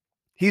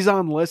 He's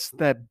on lists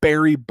that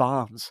Barry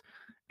Bonds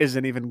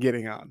isn't even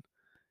getting on.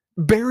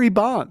 Barry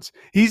Bonds.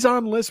 He's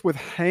on lists with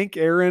Hank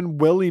Aaron,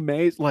 Willie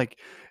Mays. Like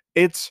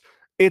it's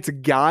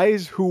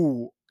guys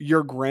who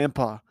your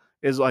grandpa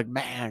is like,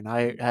 man,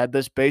 I had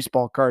this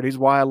baseball card. He's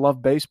why I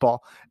love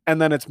baseball.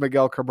 And then it's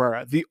Miguel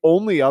Cabrera. The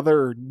only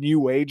other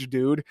new age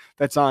dude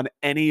that's on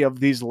any of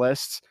these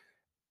lists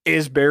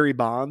is Barry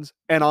Bonds,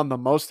 and on the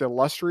most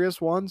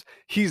illustrious ones,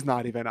 he's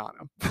not even on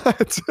him.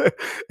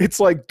 it's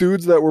like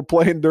dudes that were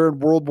playing during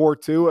World War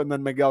II and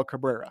then Miguel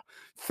Cabrera.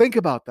 Think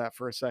about that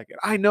for a second.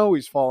 I know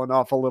he's fallen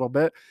off a little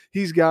bit.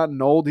 He's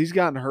gotten old. He's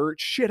gotten hurt.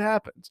 Shit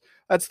happens.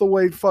 That's the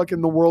way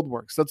fucking the world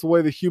works. That's the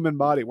way the human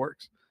body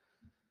works.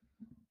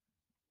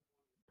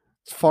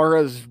 As far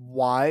as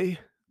why,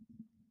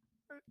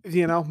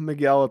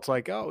 Miguel, it's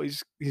like, oh,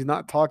 he's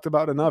not talked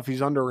about enough.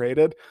 He's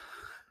underrated.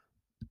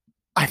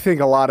 I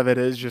think a lot of it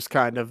is just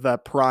kind of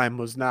that prime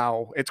was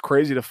now. It's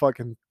crazy to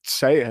fucking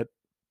say it,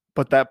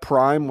 but that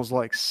prime was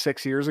like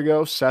 6 years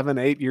ago, 7,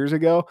 8 years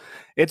ago.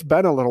 It's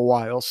been a little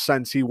while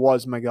since he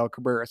was Miguel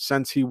Cabrera,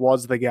 since he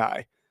was the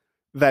guy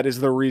that is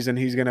the reason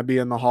he's going to be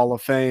in the Hall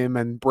of Fame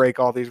and break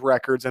all these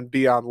records and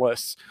be on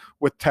lists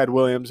with Ted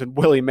Williams and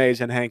Willie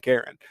Mays and Hank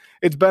Aaron.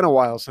 It's been a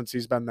while since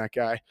he's been that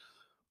guy.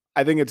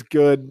 I think it's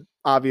good.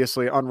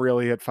 Obviously, unreal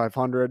he hit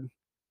 500.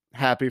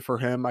 Happy for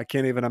him. I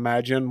can't even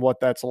imagine what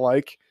that's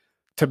like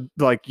to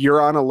like you're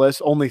on a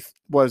list. Only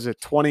was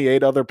it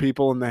 28 other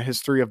people in the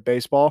history of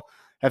baseball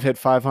have hit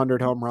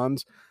 500 home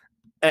runs.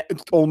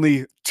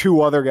 Only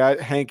two other guys,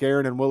 Hank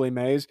Aaron and Willie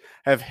Mays,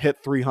 have hit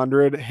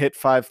 300, hit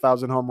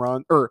 5,000 home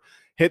runs, or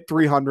hit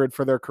 300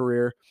 for their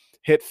career,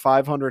 hit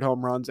 500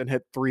 home runs, and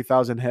hit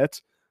 3,000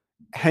 hits.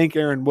 Hank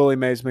Aaron, Willie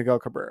Mays, Miguel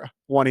Cabrera.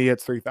 One he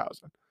hits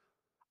 3,000.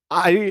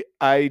 I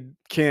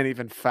can't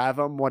even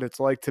fathom what it's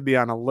like to be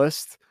on a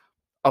list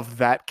of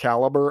that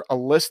caliber, a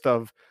list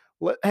of,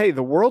 hey,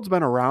 the world's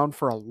been around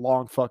for a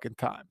long fucking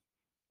time.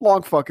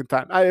 Long fucking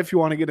time. If you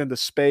want to get into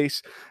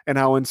space and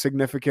how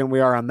insignificant we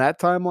are on that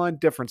timeline,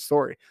 different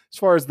story. As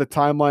far as the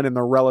timeline and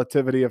the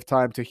relativity of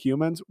time to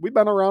humans, we've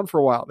been around for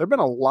a while. There have been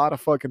a lot of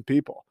fucking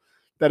people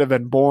that have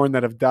been born,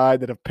 that have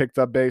died, that have picked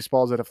up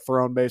baseballs, that have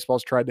thrown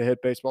baseballs, tried to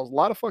hit baseballs. A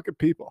lot of fucking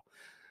people.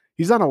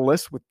 He's on a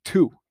list with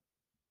two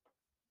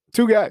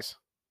guys.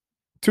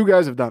 Two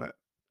guys have done it.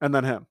 And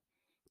then him.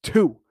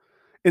 Two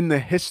in the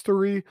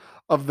history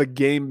of the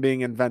game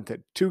being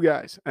invented. Two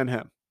guys and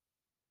him.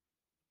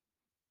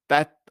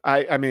 That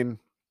I mean,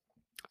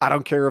 I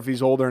don't care if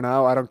he's older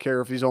now. I don't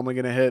care if he's only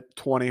going to hit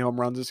 20 home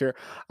runs this year.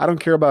 I don't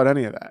care about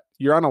any of that.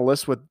 You're on a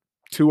list with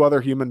two other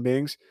human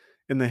beings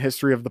in the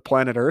history of the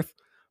planet Earth.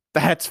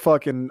 That's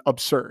fucking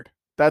absurd.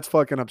 That's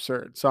fucking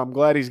absurd. So I'm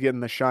glad he's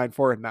getting the shine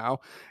for it now.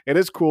 It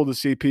is cool to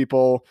see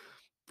people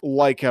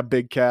like a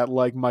big cat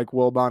like Mike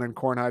Wilbon and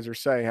Kornheiser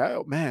say,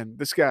 oh man,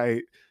 this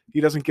guy,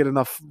 he doesn't get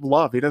enough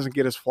love. He doesn't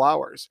get his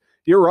flowers.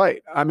 You're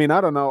right. I mean, I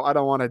don't know. I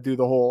don't want to do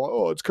the whole,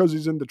 oh, it's because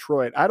he's in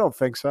Detroit. I don't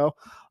think so.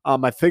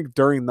 I think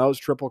during those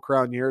Triple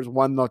Crown years,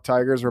 when the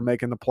Tigers were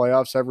making the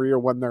playoffs every year,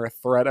 when they're a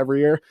threat every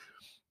year,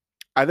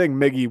 I think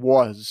Miggy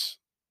was,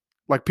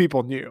 like,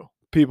 people knew.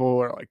 People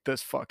were like,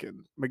 this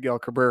fucking Miguel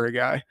Cabrera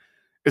guy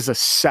is a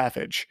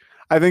savage.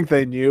 I think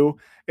they knew.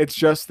 It's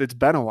just, it's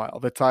been a while.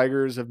 The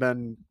Tigers have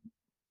been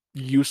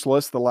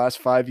useless the last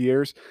 5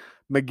 years.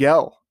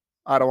 Miguel,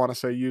 I don't want to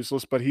say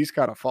useless, but he's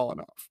kind of fallen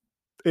off.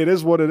 It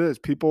is what it is.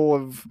 People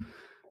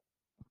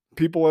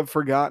have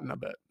forgotten a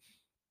bit,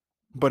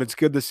 but it's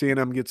good to see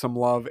him get some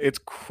love. It's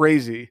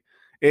crazy.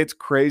 It's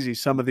crazy.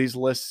 Some of these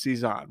lists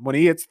he's on when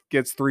he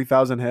gets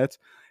 3,000 hits.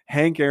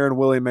 Hank Aaron,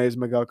 Willie Mays,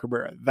 Miguel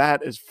Cabrera.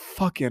 That is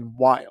fucking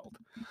wild.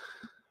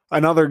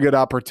 Another good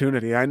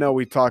opportunity. I know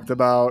we talked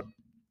about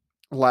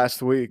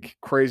last week.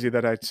 Crazy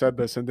that I said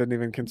this and didn't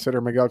even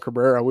consider Miguel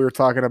Cabrera. We were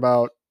talking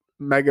about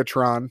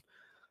Megatron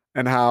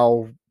and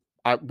how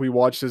we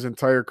watched his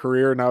entire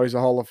career. Now he's a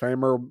Hall of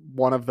Famer,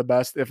 one of the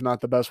best, if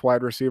not the best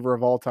wide receiver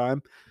of all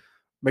time.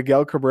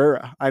 Miguel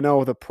Cabrera. I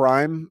know the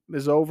prime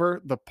is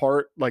over. The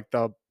part, like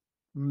the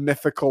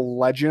mythical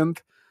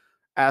legend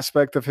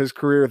aspect of his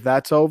career,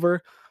 that's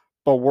over.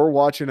 But we're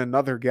watching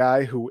another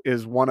guy who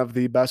is one of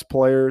the best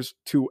players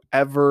to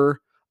ever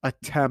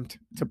attempt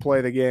to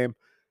play the game.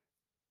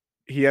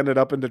 He ended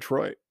up in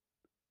Detroit.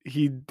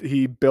 He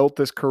built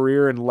this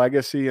career and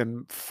legacy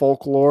and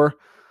folklore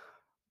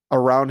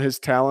around his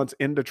talents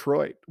in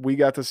Detroit. We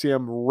got to see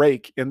him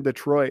rake in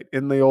Detroit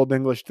in the Old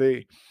English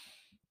D.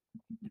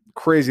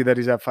 Crazy that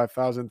he's at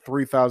 5,000.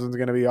 3,000 is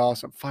going to be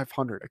awesome.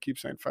 500. I keep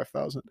saying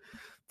 5,000.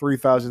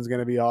 3,000 is going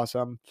to be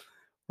awesome.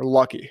 We're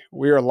lucky.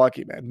 We are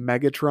lucky, man.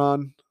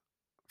 Megatron,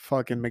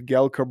 fucking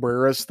Miguel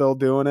Cabrera still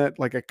doing it.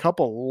 Like a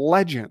couple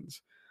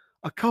legends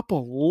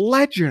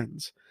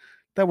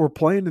that were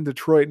playing in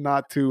Detroit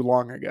not too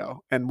long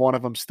ago. And one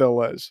of them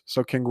still is.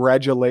 So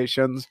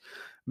congratulations,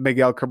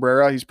 Miguel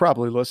Cabrera. He's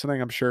probably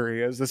listening. I'm sure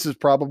he is. This is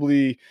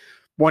probably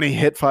when he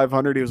hit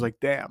 500, he was like,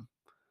 damn.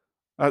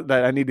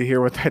 That I need to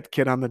hear what that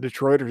kid on the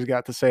Detroiters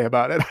got to say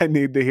about it. I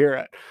need to hear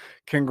it.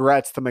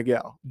 Congrats to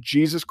Miguel.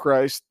 Jesus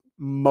Christ,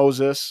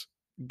 Moses,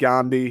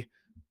 Gandhi,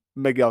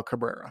 Miguel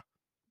Cabrera.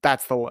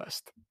 That's the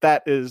list.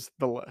 That is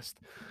the list.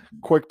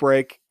 Quick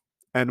break,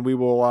 and we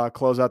will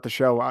close out the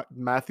show.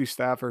 Matthew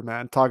Stafford,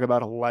 man, talk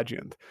about a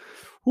legend.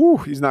 Whew,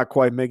 he's not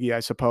quite Miggy,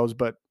 I suppose,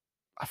 but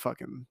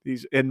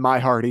he's in my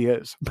heart. He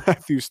is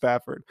Matthew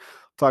Stafford.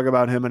 Talk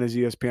about him and his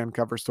ESPN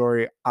cover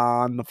story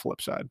on the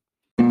flip side.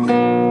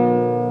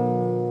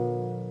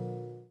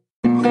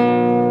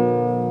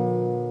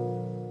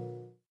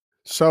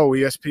 So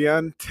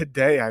ESPN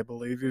today, I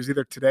believe it was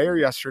either today or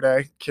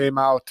yesterday, came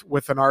out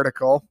with an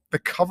article, the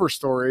cover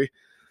story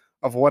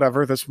of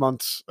whatever this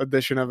month's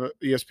edition of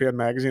ESPN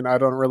magazine. I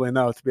don't really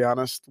know, to be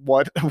honest,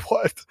 what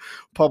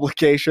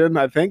publication.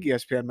 I think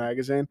ESPN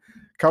magazine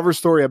cover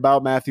story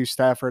about Matthew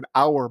Stafford,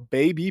 our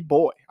baby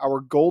boy,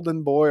 our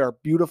golden boy, our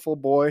beautiful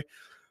boy.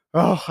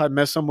 Oh, I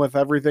miss him with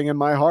everything in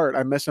my heart.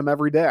 I miss him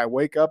every day. I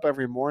wake up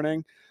every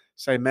morning,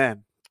 say,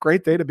 man,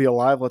 great day to be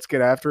alive. Let's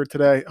get after it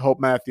today. Hope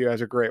Matthew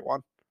has a great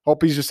one.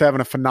 Hope he's just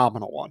having a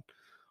phenomenal one.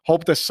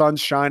 Hope the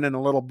sun's shining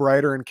a little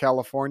brighter in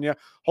California.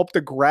 Hope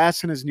the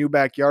grass in his new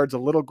backyard's a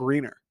little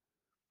greener.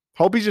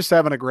 Hope he's just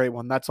having a great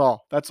one. That's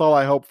all. That's all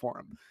I hope for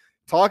him.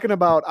 Talking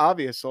about,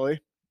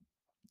 obviously,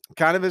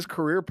 kind of his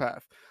career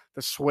path,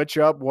 the switch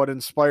up, what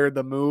inspired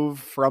the move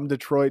from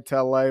Detroit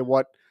to LA,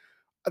 what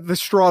the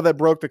straw that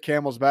broke the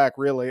camel's back,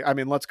 really. I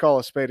mean, let's call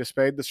a spade,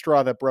 the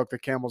straw that broke the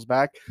camel's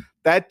back.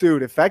 That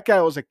dude, if that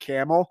guy was a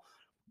camel,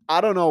 I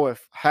don't know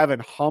if having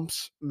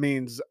humps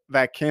means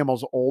that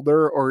camel's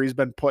older or he's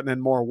been putting in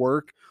more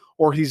work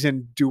or he's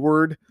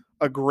endured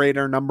a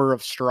greater number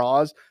of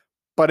straws.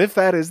 But if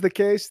that is the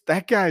case,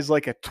 that guy's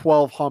like a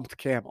 12 humped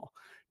camel.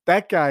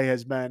 That guy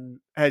has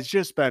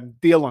just been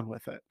dealing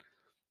with it,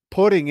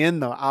 putting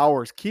in the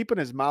hours, keeping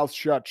his mouth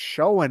shut,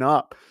 showing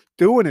up,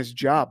 doing his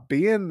job,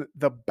 being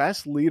the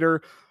best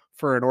leader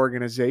for an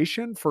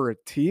organization, for a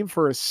team,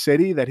 for a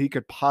city that he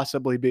could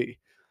possibly be.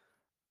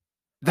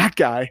 That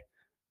guy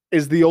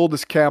is the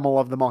oldest camel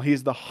of them all.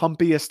 He's the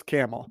humpiest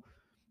camel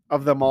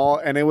of them all.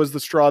 And it was the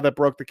straw that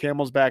broke the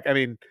camel's back. I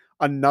mean,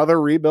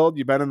 another rebuild.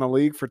 You've been in the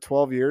league for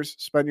 12 years,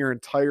 spent your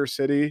entire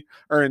city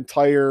or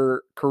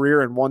entire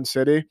career in one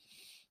city.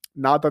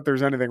 Not that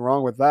there's anything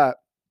wrong with that.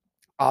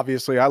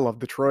 Obviously, I love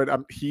Detroit.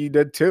 He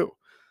did too.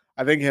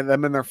 I think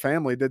them and their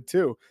family did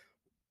too.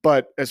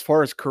 But as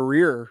far as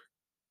career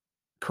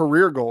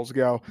goals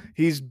go,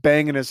 he's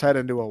banging his head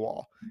into a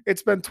wall.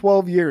 It's been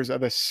 12 years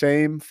of the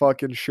same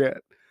fucking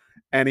shit.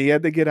 And he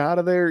had to get out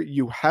of there.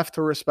 You have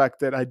to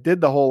respect it. I did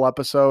the whole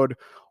episode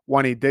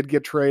when he did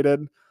get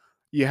traded.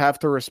 You have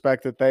to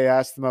respect that they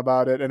asked him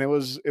about it. And it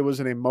was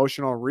an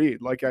emotional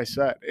read. Like I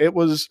said,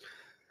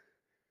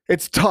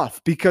 it's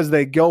tough because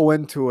they go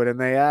into it and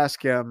they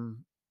ask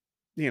him,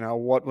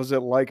 what was it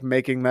like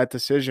making that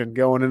decision,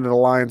 going into the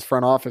Lions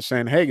front office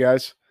saying, hey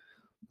guys,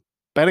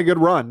 been a good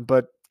run,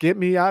 but get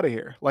me out of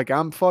here. Like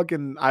I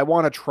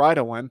want to try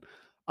to win.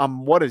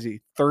 What is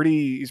he?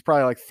 30, he's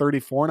probably like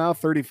 34 now,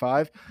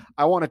 35.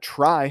 I want to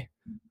try.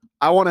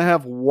 I want to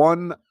have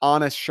one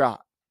honest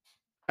shot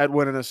at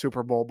winning a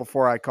Super Bowl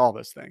before I call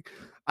this thing.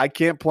 I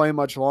can't play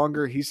much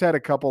longer. He's had a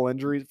couple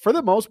injuries. For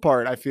the most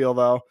part, I feel,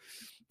 though,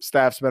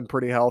 Staff's been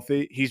pretty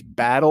healthy. He's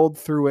battled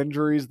through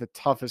injuries, the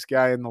toughest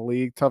guy in the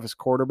league, toughest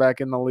quarterback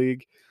in the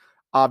league.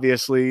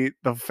 Obviously,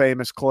 the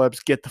famous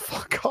clips, get the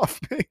fuck off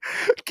me.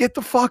 Get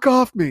the fuck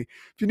off me.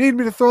 If you need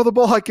me to throw the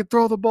ball, I can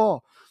throw the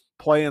ball.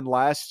 Playing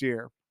last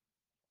year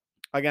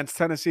against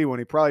Tennessee when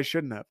he probably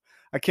shouldn't have.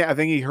 I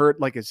think he hurt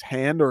like his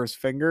hand or his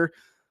finger.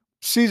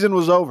 Season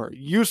was over.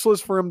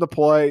 Useless for him to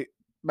play.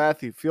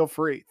 Matthew, feel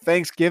free.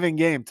 Thanksgiving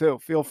game too.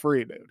 Feel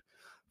free, dude.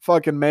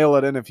 Fucking mail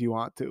it in if you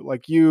want to.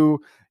 Like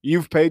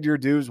you've paid your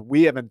dues.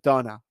 We haven't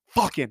done a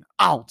fucking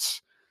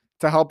ounce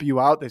to help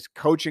you out. This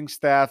coaching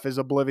staff is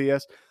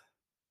oblivious.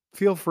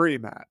 Feel free,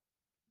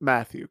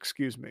 Matthew,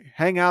 excuse me.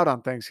 Hang out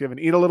on Thanksgiving.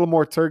 Eat a little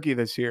more turkey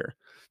this year.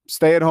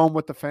 Stay at home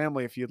with the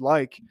family if you'd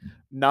like.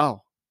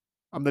 No.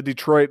 I'm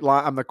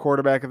the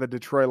quarterback of the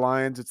Detroit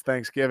Lions. It's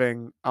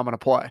Thanksgiving. I'm going to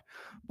play.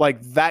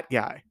 Like that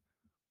guy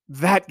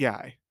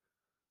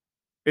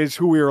is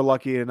who we were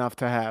lucky enough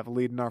to have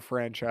leading our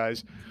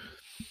franchise.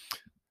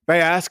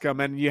 They ask him,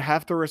 and you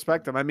have to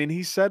respect him. I mean,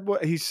 he said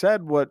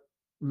what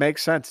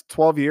makes sense.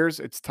 12 years,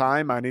 it's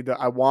time.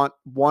 I want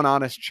one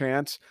honest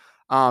chance.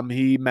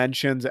 He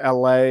mentions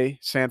LA,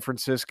 San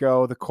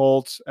Francisco, the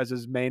Colts as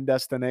his main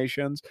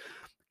destinations.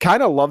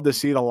 Kind of love to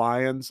see the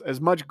Lions,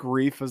 as much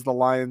grief as the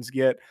Lions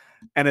get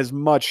and as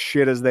much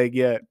shit as they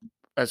get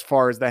as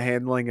far as the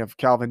handling of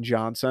Calvin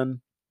Johnson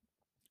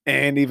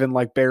and even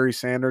like Barry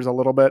Sanders a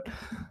little bit.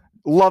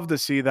 Love to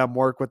see them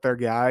work with their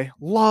guy.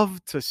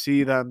 Love to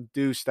see them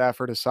do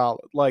Stafford a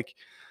solid. Like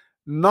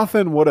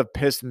nothing would have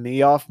pissed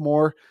me off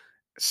more.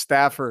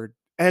 Stafford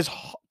has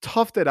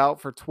toughed it out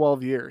for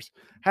 12 years.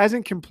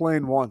 Hasn't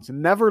complained once.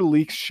 Never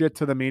leaks shit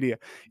to the media.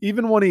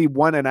 Even when he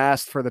went and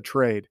asked for the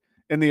trade.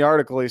 In the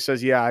article, he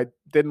says, yeah, I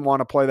didn't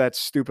want to play that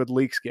stupid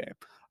leaks game.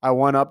 I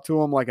went up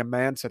to him like a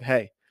man, said,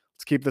 hey,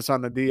 let's keep this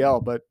on the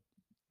DL, but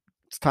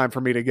it's time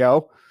for me to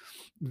go.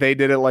 They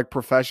did it like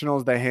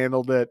professionals. They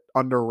handled it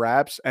under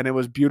wraps, and it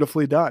was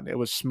beautifully done. It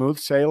was smooth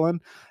sailing.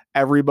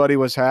 Everybody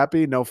was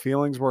happy. No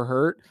feelings were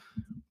hurt.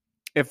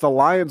 If the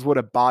Lions would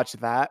have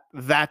botched that,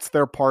 that's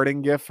their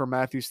parting gift for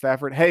Matthew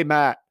Stafford. Hey,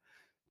 Matt,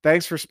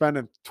 thanks for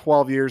spending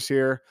 12 years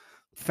here.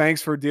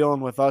 Thanks for dealing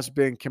with us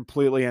being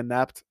completely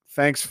inept.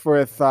 Thanks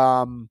for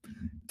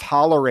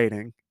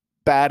tolerating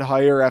bad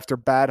hire after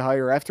bad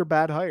hire after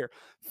bad hire.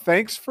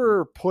 Thanks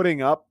for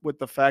putting up with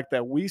the fact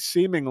that we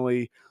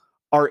seemingly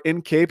are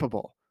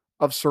incapable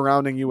of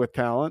surrounding you with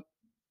talent.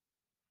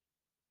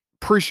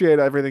 Appreciate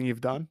everything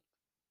you've done.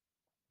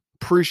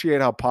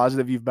 Appreciate how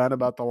positive you've been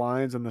about the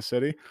Lions and the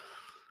city.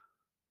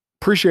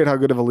 Appreciate how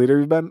good of a leader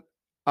you've been.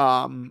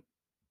 Um,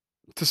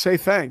 to say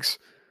thanks,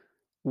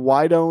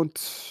 why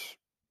don't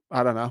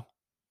I don't know,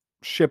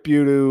 ship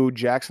you to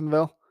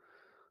Jacksonville?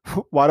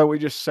 Why don't we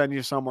just send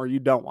you somewhere you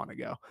don't want to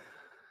go?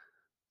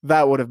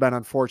 That would have been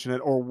unfortunate,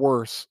 or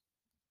worse,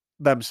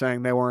 them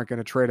saying they weren't going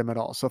to trade him at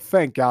all. So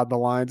thank God the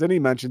Lions, and he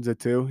mentions it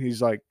too.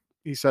 He's like,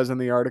 he says in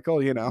the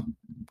article,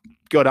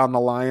 good on the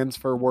Lions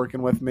for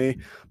working with me,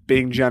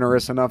 being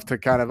generous enough to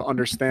kind of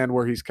understand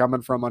where he's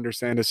coming from,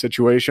 understand his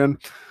situation,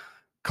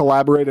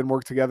 collaborate and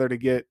work together to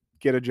get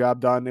a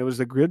job done. It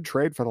was a good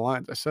trade for the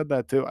Lions. I said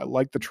that too. I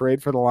like the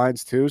trade for the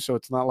Lions too. So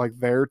it's not like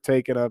they're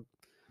taking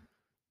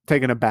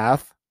a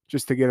bath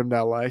just to get him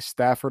to LA.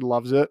 Stafford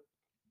loves it.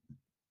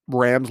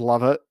 Rams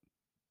love it.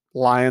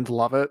 Lions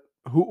love it.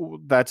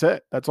 That's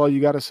it. That's all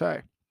you got to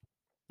say.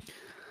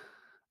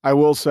 I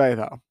will say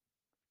though,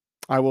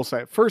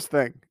 first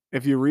thing,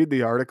 if you read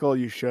the article,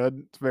 you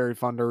should. It's very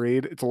fun to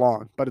read. It's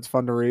long, but it's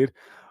fun to read.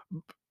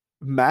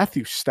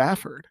 Matthew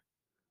Stafford.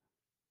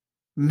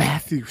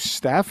 Matthew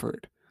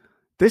Stafford.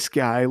 This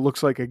guy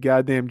looks like a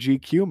goddamn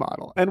GQ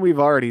model. And we've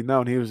already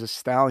known he was a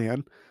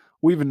stallion.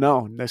 We've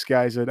known this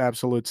guy's an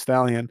absolute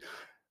stallion.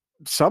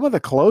 Some of the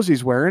clothes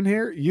he's wearing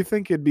here, you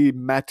think it'd be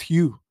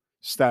Matthew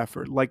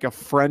Stafford, like a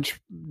French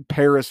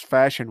Paris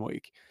Fashion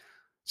Week.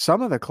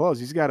 Some of the clothes,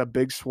 he's got a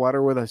big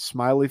sweater with a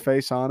smiley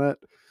face on it.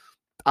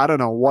 I don't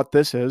know what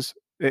this is.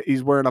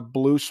 He's wearing a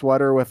blue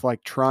sweater with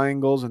like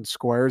triangles and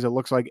squares. It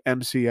looks like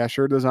MC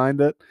Escher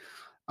designed it.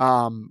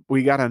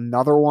 We got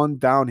another one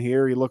down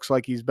here. He looks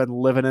like he's been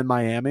living in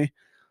Miami.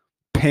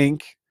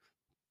 Pink,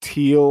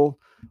 teal,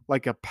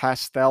 like a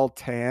pastel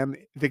tan.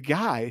 The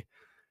guy,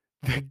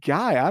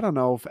 I don't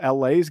know if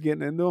LA's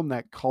getting into him,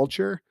 that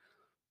culture,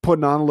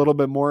 putting on a little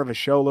bit more of a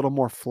show, a little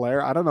more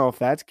flair. I don't know if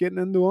that's getting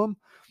into him.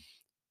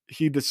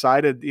 He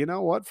decided, you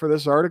know what, for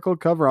this article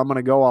cover, I'm going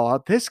to go all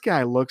out. This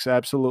guy looks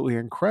absolutely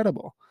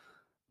incredible.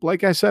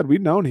 Like I said, we've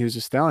known he was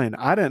a stallion.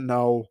 I didn't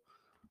know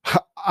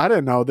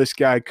this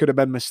guy could have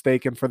been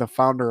mistaken for the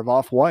founder of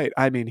Off-White.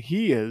 I mean,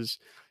 he is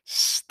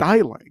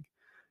styling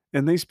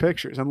in these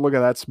pictures. And look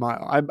at that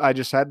smile. I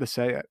just had to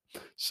say it.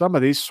 Some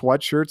of these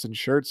sweatshirts and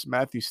shirts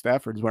Matthew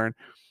Stafford's wearing,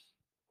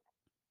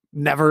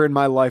 never in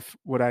my life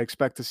would I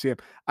expect to see him.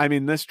 I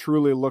mean, this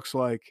truly looks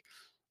like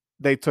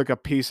they took a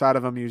piece out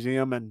of a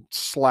museum and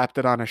slapped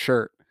it on a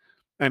shirt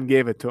and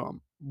gave it to him.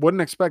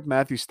 Wouldn't expect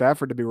Matthew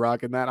Stafford to be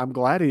rocking that. I'm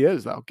glad he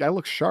is, though. Guy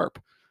looks sharp.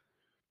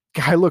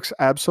 Guy looks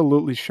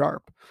absolutely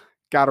sharp.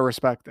 Gotta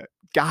respect it.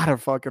 Gotta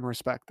fucking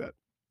respect it.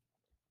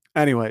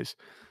 Anyways,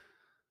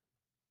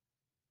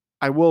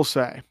 I will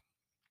say,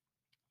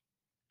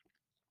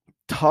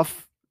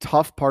 tough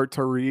part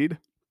to read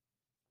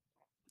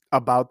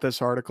about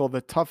this article.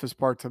 The toughest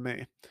part to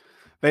me,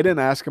 they didn't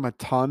ask him a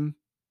ton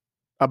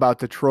about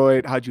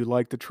Detroit. How'd you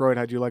like Detroit?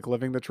 How'd you like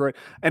living Detroit?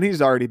 And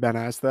he's already been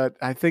asked that.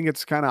 I think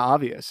it's kind of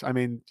obvious. I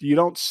mean, you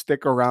don't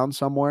stick around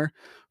somewhere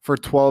for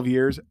 12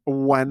 years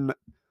when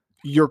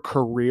your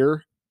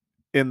career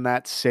in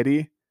that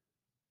city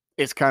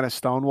is kind of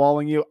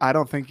stonewalling you. I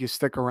don't think you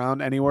stick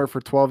around anywhere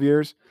for 12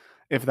 years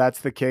if that's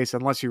the case,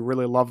 unless you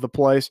really love the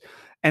place.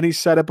 And he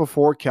said it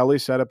before. Kelly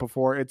said it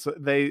before. It's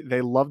they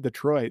love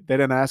Detroit. They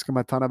didn't ask him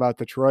a ton about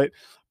Detroit,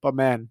 but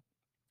man,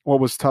 what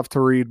was tough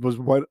to read was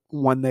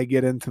when they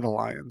get into the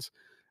Lions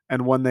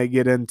and when they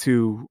get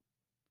into,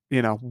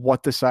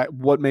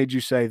 what made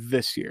you say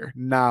this year,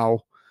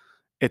 now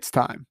it's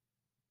time.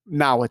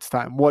 Now it's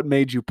time. What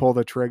made you pull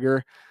the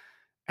trigger?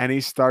 And he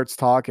starts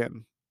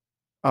talking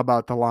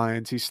about the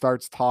Lions. He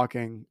starts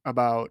talking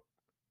about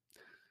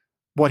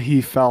what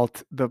he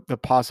felt the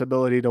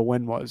possibility to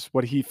win was,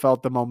 what he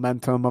felt the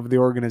momentum of the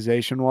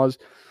organization was.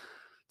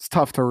 It's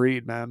tough to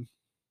read, man.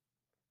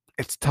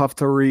 It's tough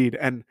to read.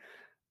 And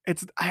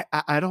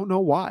I don't know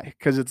why,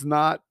 because it's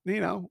not,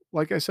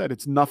 like I said,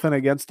 it's nothing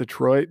against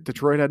Detroit.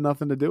 Detroit had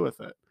nothing to do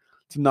with it.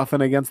 It's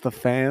nothing against the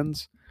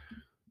fans.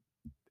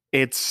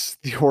 It's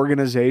the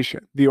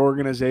organization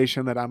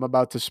that I'm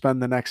about to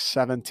spend the next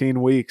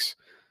 17 weeks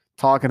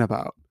talking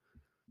about.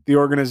 The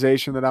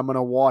organization that I'm going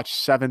to watch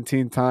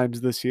 17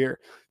 times this year.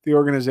 The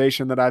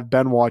organization that I've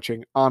been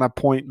watching on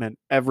appointment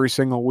every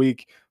single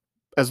week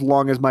as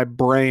long as my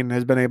brain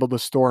has been able to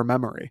store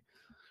memory.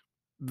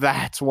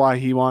 That's why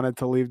he wanted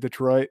to leave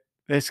Detroit.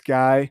 This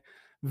guy,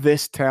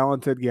 this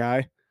talented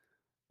guy.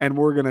 And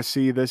we're going to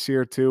see this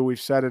year too.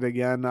 We've said it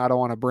again. I don't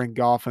want to bring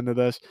golf into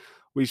this.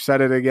 We've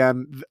said it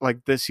again.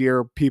 Like this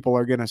year, people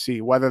are going to see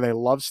whether they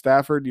love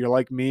Stafford, you're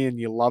like me and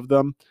you love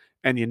them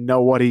and you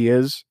know what he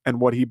is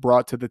and what he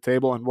brought to the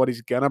table and what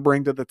he's going to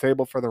bring to the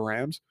table for the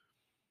Rams,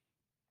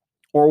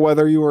 or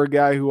whether you were a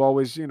guy who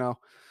always,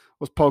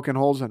 was poking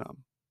holes in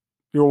him.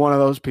 You were one of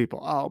those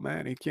people. Oh,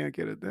 man, he can't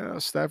get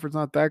it. Stafford's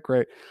not that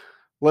great.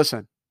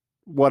 Listen,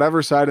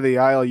 whatever side of the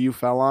aisle you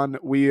fell on,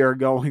 we are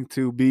going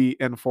to be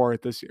in for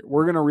it this year.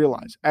 We're going to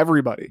realize,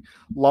 everybody,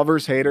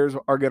 lovers, haters,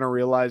 are going to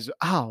realize,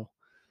 oh,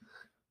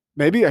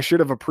 maybe I should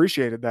have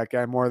appreciated that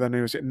guy more than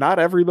he was. Not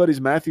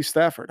everybody's Matthew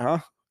Stafford, huh?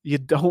 You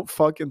don't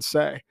fucking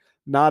say.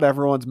 Not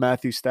everyone's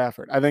Matthew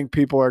Stafford. I think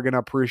people are going to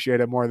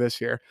appreciate it more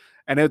this year.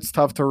 And it's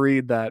tough to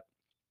read that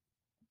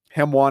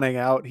him wanting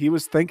out, he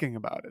was thinking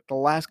about it the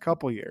last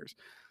couple years.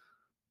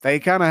 They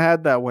kind of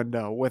had that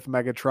window with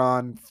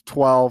Megatron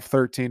 12,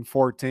 13,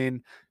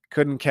 14.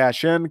 Couldn't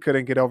cash in,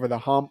 couldn't get over the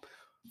hump.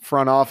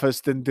 Front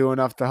office didn't do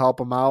enough to help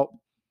him out.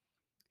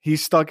 He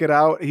stuck it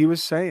out. He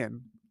was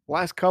saying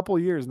last couple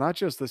years, not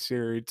just this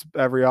year, it's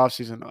every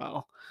offseason.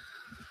 Well,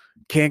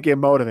 can't get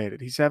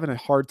motivated. He's having a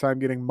hard time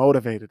getting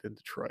motivated in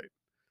Detroit.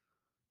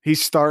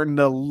 He's starting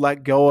to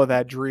let go of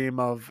that dream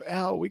of,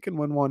 oh, we can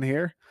win one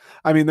here.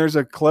 I mean, there's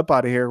a clip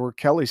out of here where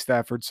Kelly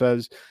Stafford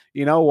says,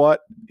 you know what?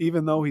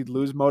 Even though he'd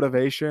lose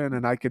motivation,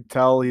 and I could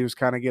tell he was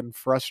kind of getting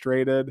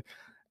frustrated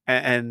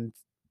and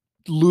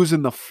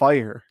losing the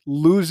fire,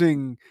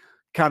 losing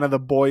kind of the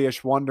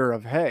boyish wonder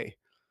of, hey,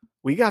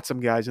 we got some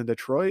guys in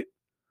Detroit.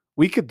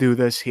 We could do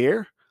this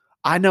here.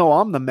 I know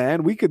I'm the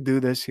man. We could do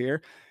this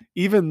here.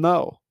 Even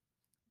though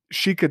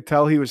she could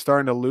tell he was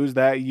starting to lose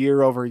that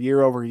year over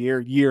year over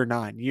year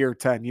 9, year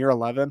 10, year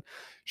 11.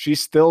 She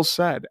still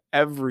said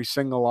every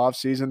single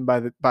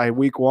offseason by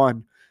week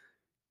 1,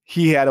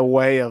 he had a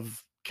way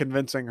of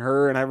convincing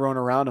her and everyone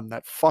around him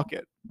that fuck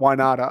it. Why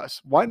not us?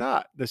 Why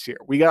not this year?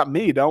 We got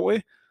me, don't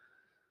we?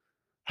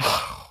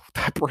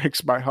 That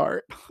breaks my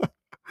heart.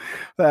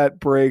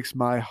 That breaks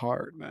my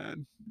heart,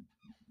 man.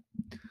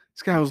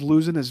 This guy was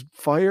losing his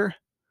fire.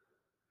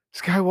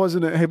 This guy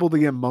wasn't able to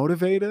get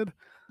motivated.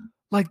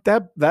 Like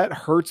that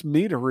hurts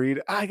me to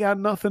read. I got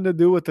nothing to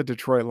do with the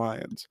Detroit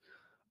Lions.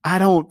 I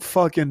don't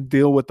fucking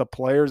deal with the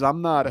players.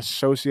 I'm not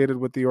associated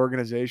with the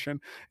organization.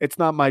 It's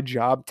not my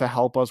job to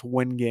help us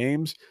win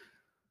games.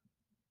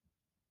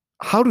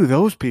 How do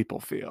those people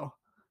feel?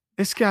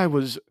 This guy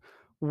was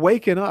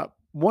waking up,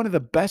 one of the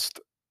best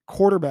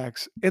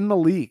quarterbacks in the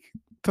league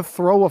to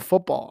throw a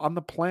football on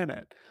the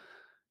planet.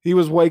 He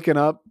was waking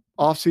up,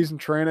 off-season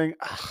training.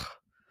 Ugh,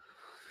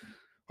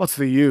 what's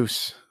the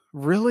use?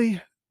 Really?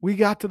 We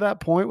got to that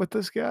point with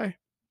this guy?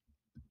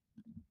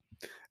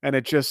 And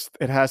it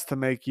has to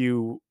make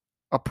you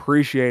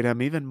appreciate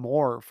him even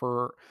more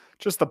for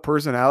just the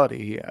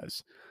personality he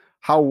has.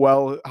 How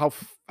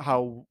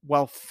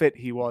well fit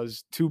he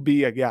was to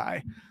be a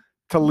guy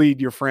to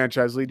lead your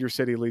franchise, lead your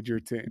city, lead your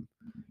team.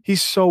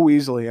 He's so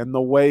easily, and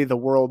the way the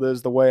world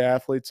is, the way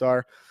athletes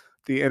are,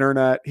 the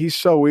internet, he's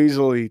so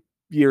easily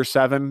year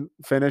 7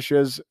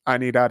 finishes. I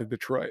need out of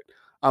Detroit.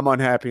 I'm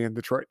unhappy in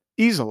Detroit.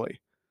 Easily.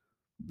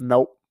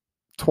 Nope.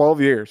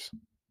 12 years.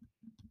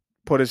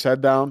 Put his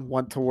head down,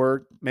 went to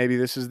work. Maybe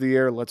this is the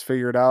year. Let's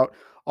figure it out.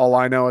 All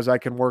I know is I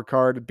can work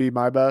hard, be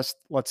my best.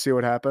 Let's see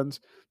what happens.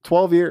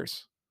 12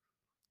 years.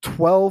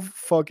 12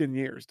 fucking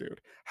years, dude.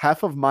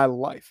 Half of my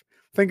life.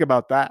 Think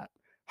about that.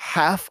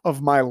 Half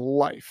of my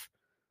life.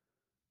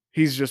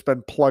 He's just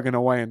been plugging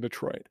away in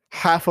Detroit.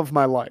 Half of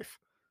my life.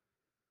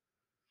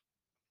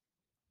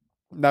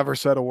 Never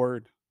said a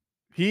word.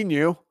 He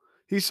knew.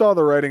 He saw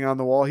the writing on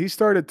the wall. He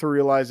started to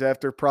realize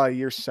after probably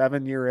year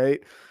 7, year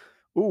 8,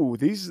 ooh,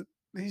 these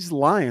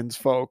Lions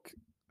folk,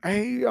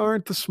 they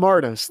aren't the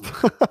smartest.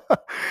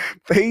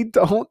 They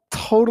don't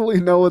totally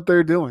know what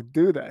they're doing,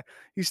 do they?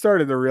 He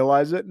started to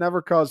realize it,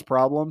 never caused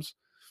problems,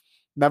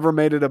 never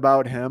made it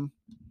about him,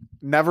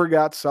 never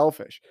got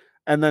selfish.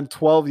 And then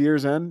 12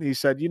 years in, he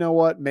said, you know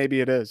what?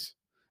 Maybe it is.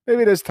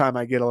 Maybe it is time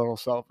I get a little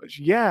selfish.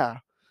 Yeah,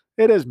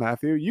 it is,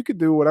 Matthew. You could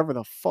do whatever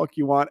the fuck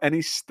you want. And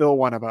he still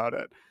went about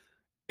it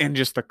in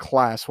just a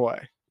class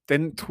way.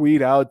 Didn't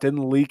tweet out,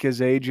 didn't leak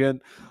his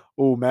agent.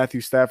 Oh,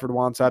 Matthew Stafford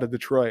wants out of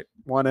Detroit.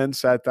 Went in,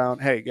 sat down.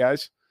 Hey,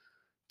 guys,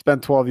 it's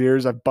been 12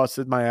 years. I've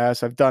busted my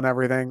ass. I've done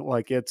everything.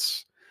 Like,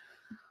 it's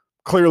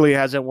clearly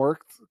hasn't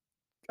worked.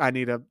 I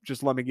need to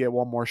just let me get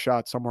one more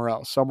shot somewhere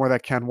else, somewhere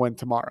that can win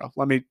tomorrow.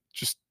 Let me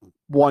just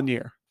 1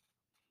 year.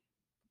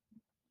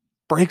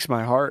 Breaks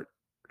my heart.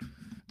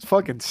 It's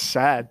fucking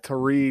sad to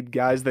read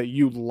guys that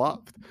you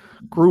loved,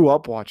 grew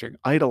up watching,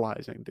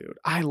 idolizing, dude.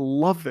 I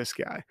love this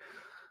guy.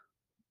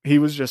 He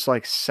was just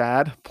like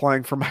sad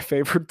playing for my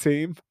favorite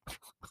team.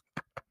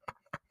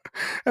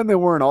 And they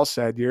weren't all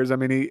sad years. I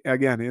mean, he,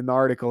 again, in the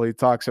article, he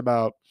talks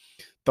about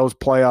those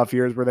playoff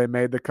years where they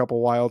made the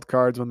couple wild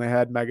cards when they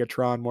had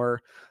Megatron, where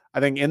I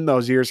think in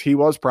those years he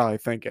was probably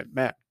thinking,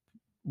 man,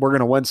 we're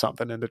going to win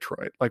something in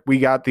Detroit. Like, we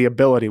got the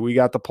ability, we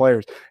got the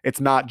players. It's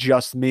not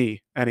just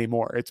me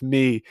anymore. It's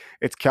me,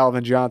 it's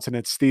Calvin Johnson,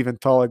 it's Stephen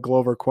Tulloch,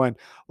 Glover Quinn.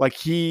 Like,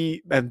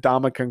 he and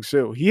Ndamukong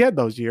Suh, he had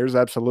those years,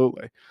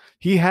 absolutely.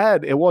 He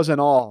had, it wasn't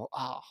all,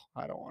 oh,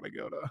 I don't want to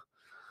go to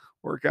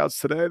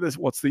workouts today. This,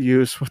 what's the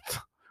use with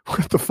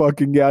the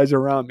fucking guys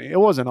around me? It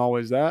wasn't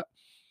always that.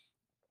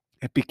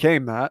 It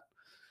became that.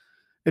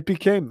 It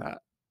became that.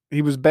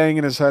 He was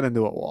banging his head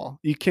into a wall.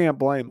 You can't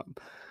blame him.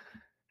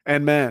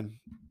 And man,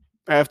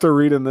 after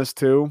reading this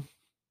too,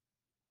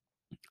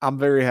 I'm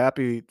very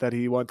happy that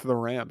he went to the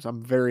Rams.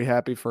 I'm very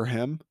happy for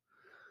him.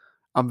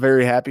 I'm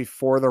very happy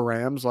for the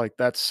Rams. Like,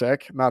 that's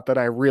sick. Not that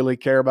I really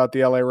care about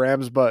the LA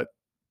Rams, but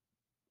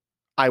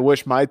I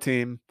wish my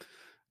team,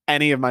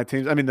 any of my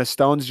teams, I mean, the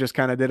Stones just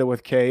kind of did it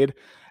with Cade.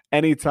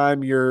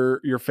 Anytime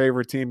your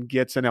favorite team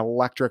gets an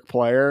electric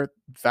player,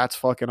 that's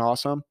fucking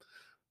awesome.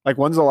 Like,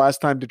 when's the last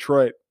time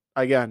Detroit,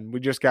 again, we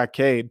just got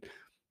Cade.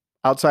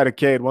 Outside of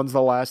Cade, when's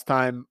the last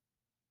time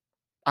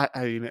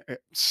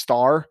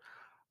star?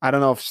 I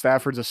don't know if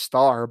Stafford's a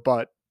star,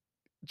 but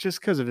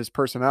just because of his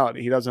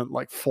personality, he doesn't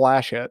like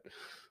flash it.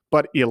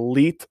 But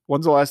elite,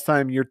 when's the last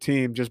time your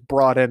team just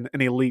brought in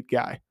an elite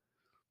guy?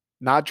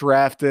 Not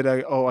drafted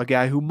a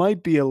guy who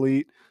might be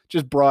elite,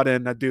 just brought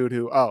in a dude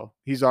who,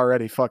 he's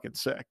already fucking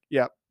sick.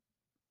 Yep.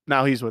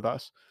 Now he's with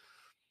us.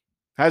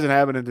 Hasn't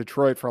happened in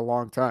Detroit for a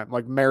long time.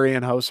 Like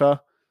Marian Hossa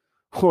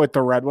with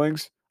the Red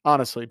Wings.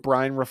 Honestly,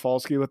 Brian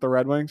Rafalski with the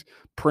Red Wings,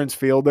 Prince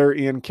Fielder,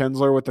 Ian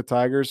Kinsler with the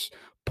Tigers,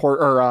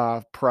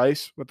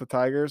 Price with the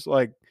Tigers.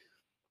 Like,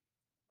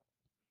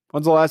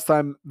 when's the last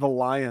time the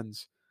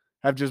Lions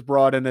have just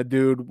brought in a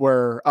dude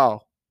where,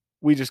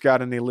 we just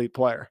got an elite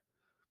player?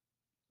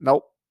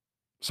 Nope.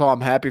 So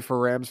I'm happy for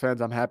Rams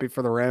fans. I'm happy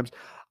for the Rams.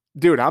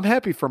 Dude, I'm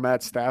happy for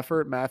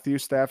Matthew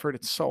Stafford.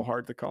 It's so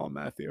hard to call him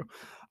Matthew.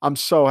 I'm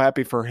so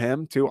happy for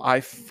him, too. I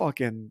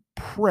fucking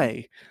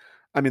pray.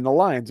 I mean, the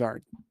Lions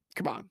aren't.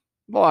 Come on.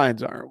 The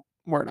Lions aren't.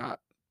 We're not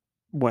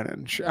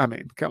winning. I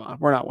mean, come on.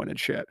 We're not winning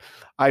shit.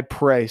 I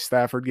pray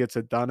Stafford gets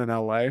it done in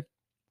LA.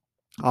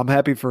 I'm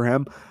happy for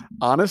him.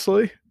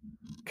 Honestly,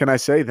 can I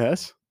say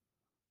this?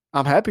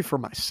 I'm happy for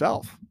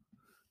myself.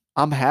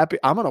 I'm happy.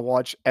 I'm going to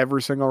watch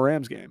every single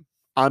Rams game.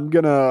 I'm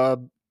going to,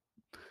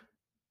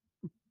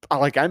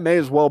 I may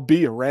as well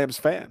be a Rams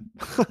fan.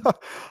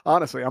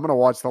 Honestly, I'm going to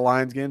watch the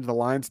Lions games. The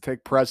Lions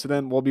take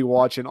precedent. We'll be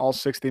watching all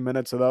 60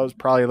 minutes of those,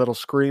 probably a little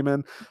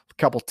screaming, a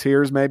couple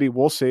tears maybe.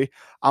 We'll see.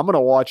 I'm going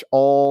to watch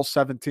all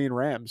 17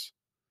 Rams.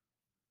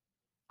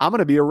 I'm going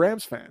to be a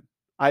Rams fan.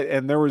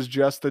 And there was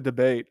just a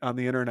debate on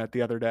the internet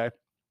the other day.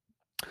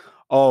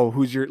 Oh,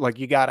 who's your,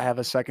 you got to have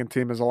a second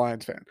team as a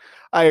Lions fan.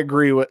 I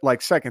agree with,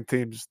 second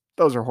teams,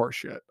 those are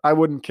horseshit. I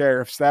wouldn't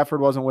care if Stafford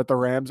wasn't with the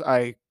Rams.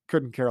 I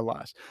couldn't care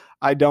less.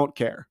 I don't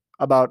care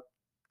about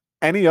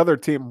any other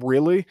team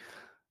really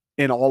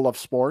in all of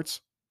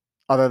sports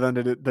other than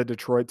the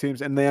Detroit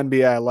teams. In the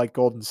NBA, I like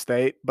Golden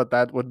State, but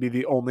that would be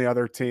the only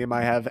other team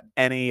I have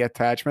any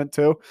attachment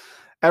to.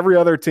 Every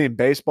other team,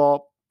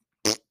 baseball,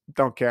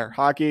 don't care.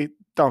 Hockey,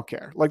 don't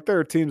care. There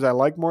are teams I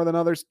like more than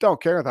others.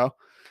 Don't care, though.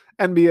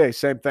 NBA,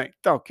 same thing.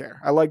 Don't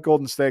care. I like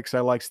Golden State because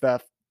I like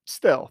Steph.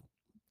 Still,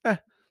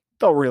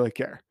 don't really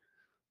care.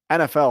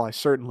 NFL, I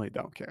certainly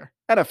don't care.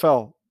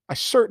 NFL, I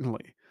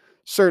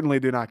certainly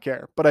do not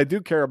care. But I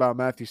do care about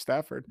Matthew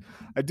Stafford.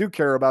 I do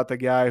care about the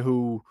guy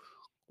who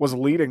was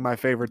leading my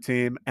favorite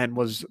team and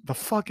was the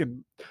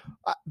fucking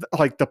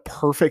the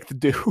perfect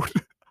dude.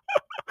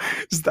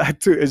 Is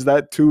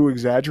that too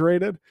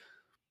exaggerated?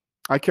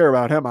 I care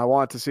about him. I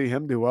want to see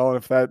him do well. And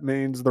if that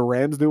means the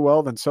Rams do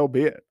well, then so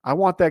be it. I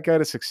want that guy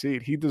to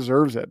succeed. He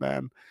deserves it,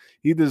 man.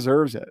 He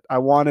deserves it. I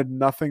wanted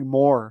nothing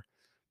more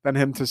than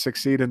him to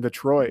succeed in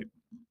Detroit.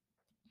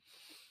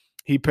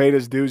 He paid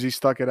his dues. He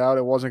stuck it out.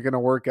 It wasn't going to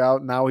work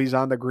out. Now he's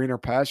on the greener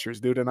pastures,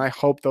 dude. And I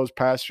hope those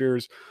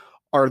pastures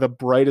are the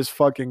brightest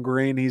fucking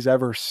green he's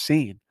ever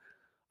seen.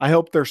 I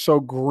hope they're so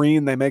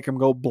green they make him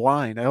go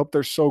blind. I hope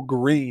they're so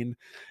green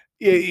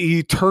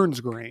he turns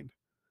green.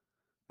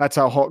 That's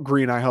how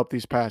green I hope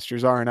these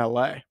pastures are in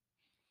LA.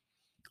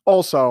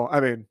 Also, I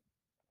mean,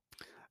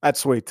 that's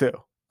sweet too.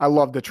 I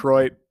love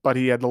Detroit, but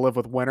he had to live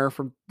with winter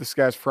from this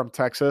guy's from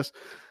Texas.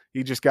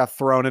 He just got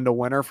thrown into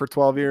winter for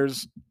 12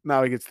 years.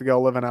 Now he gets to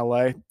go live in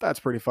LA.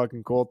 That's pretty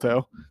fucking cool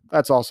too.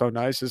 That's also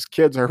nice. His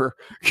kids are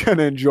going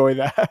to enjoy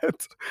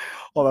that.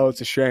 Although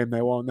it's a shame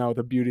they won't know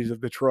the beauties of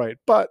Detroit,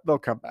 but they'll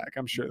come back.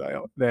 I'm sure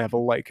they have a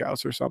lake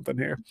house or something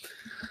here.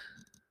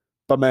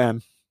 But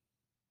man,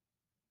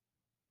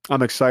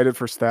 I'm excited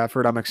for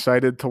Stafford. I'm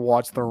excited to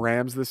watch the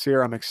Rams this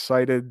year. I'm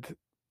excited.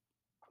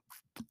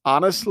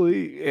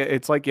 Honestly,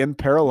 it's in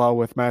parallel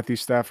with Matthew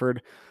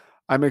Stafford.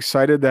 I'm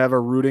excited to have a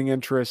rooting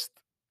interest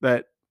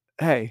that,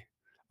 hey,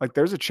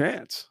 there's a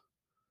chance.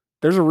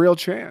 There's a real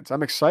chance.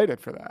 I'm excited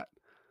for that.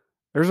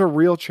 There's a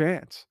real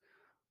chance.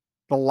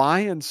 The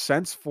Lions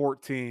since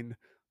 14,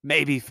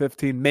 maybe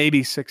 15,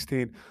 maybe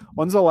 16.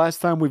 When's the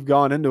last time we've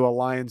gone into a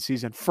Lions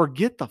season?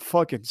 Forget the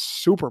fucking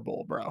Super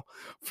Bowl, bro.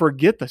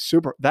 Forget the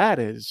Super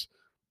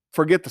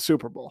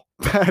Bowl.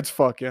 That's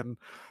fucking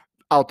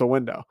out the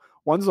window.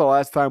 When's the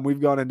last time we've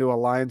gone into a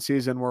Lions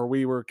season where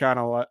we were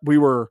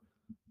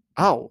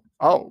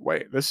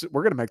wait,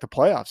 we're gonna make the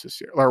playoffs this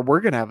year, or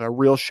we're gonna have a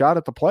real shot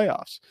at the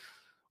playoffs?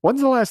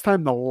 When's the last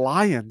time the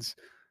Lions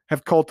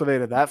have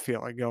cultivated that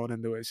feeling going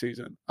into a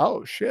season?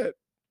 Oh shit.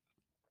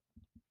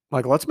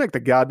 Let's make the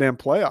goddamn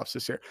playoffs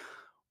this year.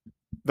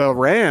 The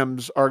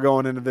Rams are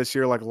going into this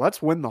year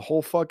let's win the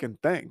whole fucking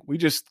thing. We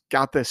just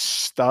got this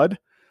stud.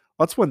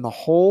 Let's win the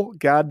whole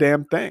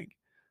goddamn thing.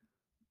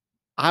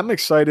 I'm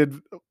excited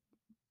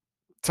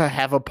to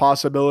have a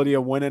possibility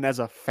of winning as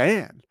a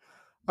fan.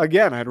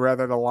 Again, I'd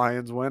rather the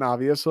Lions win,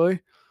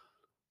 obviously.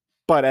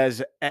 But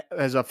as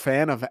a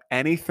fan of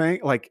anything,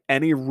 like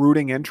any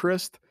rooting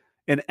interest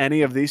in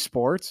any of these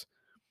sports,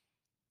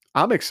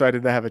 I'm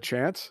excited to have a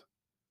chance.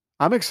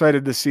 I'm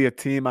excited to see a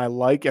team I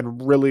like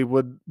and really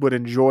would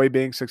enjoy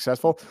being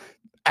successful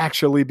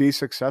actually be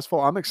successful.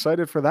 I'm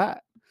excited for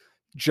that.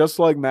 Just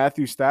like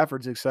Matthew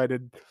Stafford's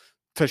excited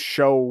to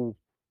show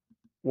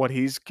what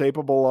he's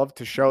capable of,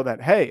 to show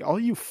that, hey, all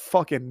you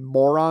fucking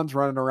morons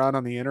running around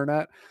on the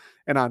internet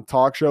and on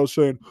talk shows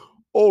saying,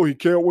 oh, he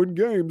can't win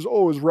games.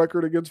 Oh, his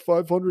record against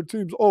 500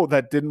 teams. Oh,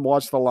 that didn't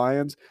watch the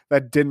Lions,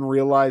 that didn't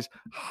realize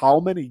how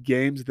many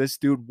games this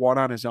dude won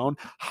on his own,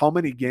 how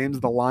many games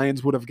the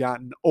Lions would have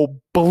gotten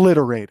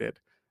obliterated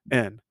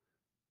in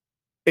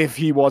if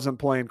he wasn't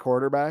playing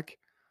quarterback.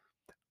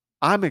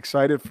 I'm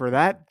excited for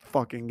that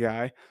fucking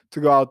guy to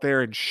go out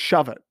there and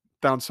shove it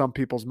down some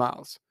people's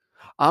mouths.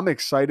 I'm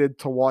excited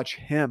to watch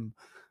him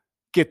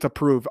get to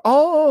prove,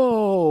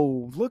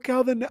 look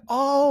how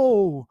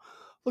the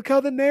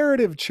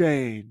narrative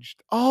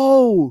changed.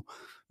 Oh,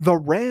 the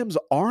Rams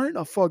aren't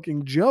a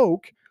fucking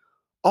joke.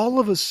 All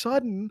of a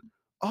sudden,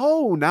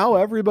 oh, now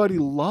everybody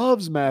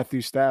loves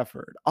Matthew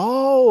Stafford.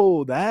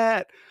 Oh,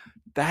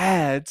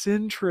 that's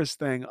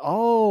interesting.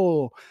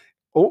 Oh,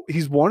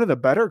 he's one of the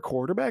better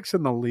quarterbacks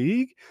in the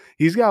league.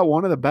 He's got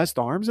one of the best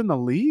arms in the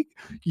league.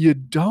 You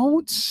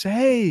don't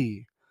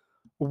say.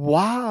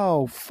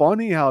 Wow,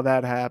 funny how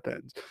that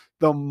happens.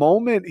 The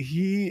moment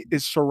he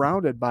is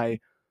surrounded by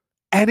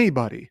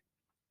anybody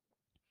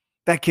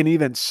that can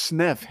even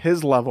sniff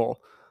his level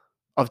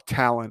of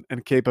talent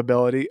and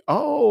capability,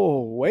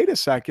 oh, wait a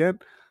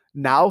second.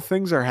 Now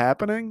things are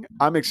happening.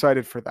 I'm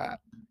excited for that.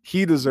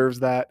 He deserves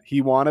that.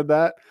 He wanted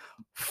that.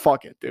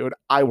 Fuck it, dude.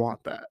 I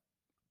want that.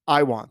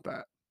 I want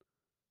that.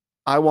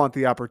 I want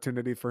the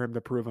opportunity for him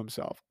to prove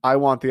himself. I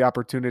want the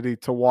opportunity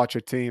to watch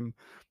a team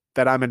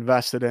that I'm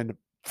invested in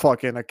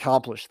fucking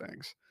accomplish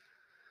things.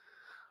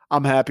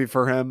 I'm happy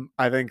for him.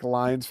 I think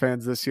Lions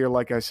fans this year,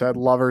 like I said,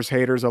 lovers,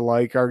 haters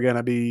alike, are going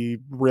to be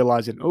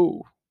realizing,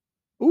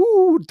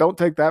 don't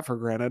take that for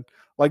granted.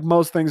 Like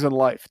most things in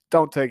life,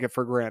 don't take it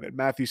for granted.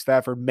 Matthew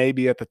Stafford may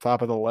be at the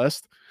top of the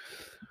list.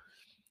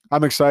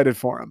 I'm excited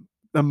for him.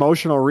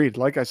 Emotional read.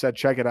 Like I said,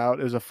 check it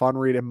out. It was a fun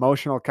read.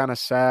 Emotional, kind of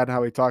sad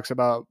how he talks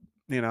about,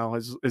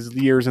 his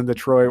years in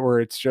Detroit where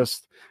it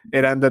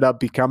ended up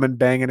becoming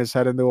banging his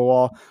head into a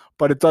wall.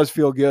 But it does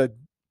feel good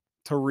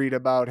to read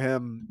about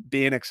him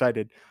being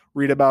excited,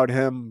 read about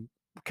him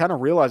kind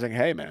of realizing,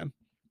 hey, man,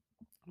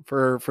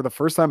 for the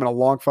first time in a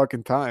long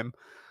fucking time,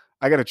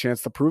 I got a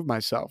chance to prove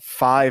myself.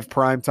 5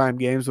 primetime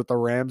games with the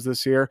Rams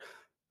this year.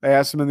 They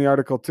asked him in the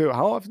article too,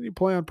 how often do you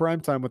play on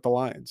primetime with the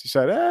Lions? He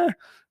said,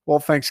 well,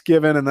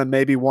 Thanksgiving and then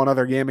maybe one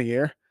other game a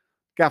year.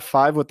 Got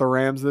 5 with the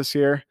Rams this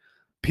year.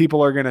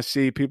 People are going to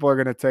see, people are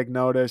going to take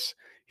notice.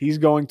 He's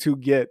going to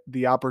get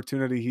the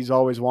opportunity he's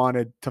always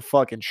wanted to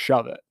fucking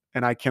shove it.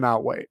 And I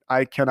cannot wait.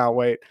 I cannot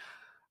wait.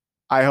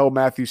 I hope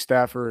Matthew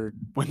Stafford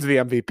wins the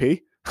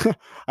MVP.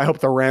 I hope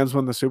the Rams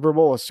win the Super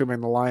Bowl,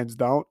 assuming the Lions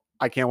don't.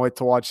 I can't wait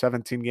to watch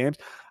 17 games.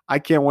 I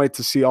can't wait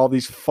to see all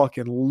these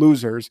fucking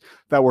losers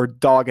that were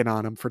dogging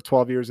on him for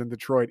 12 years in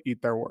Detroit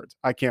eat their words.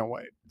 I can't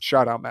wait.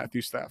 Shout out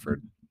Matthew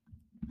Stafford.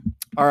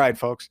 All right,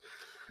 folks.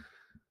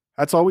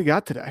 That's all we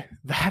got today.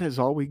 That is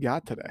all we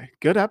got today.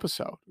 Good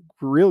episode.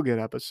 Real good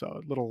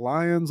episode. Little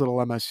Lions, little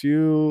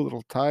MSU,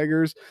 little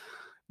Tigers.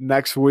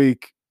 Next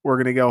week, we're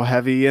going to go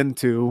heavy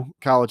into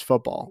college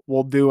football.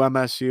 We'll do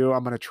MSU.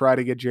 I'm going to try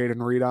to get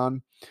Jaden Reed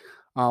on.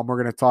 We're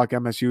going to talk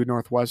MSU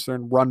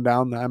Northwestern, run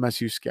down the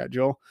MSU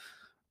schedule.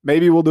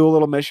 Maybe we'll do a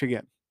little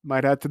Michigan.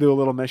 Might have to do a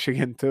little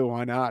Michigan too.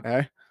 Why not,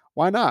 eh?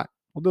 Why not?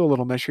 We'll do a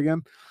little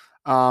Michigan.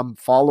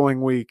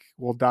 Following week,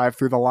 we'll dive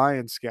through the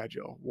Lions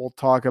schedule. We'll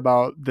talk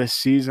about this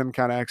season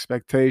kind of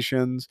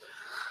expectations.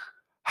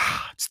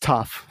 It's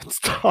tough. It's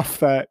tough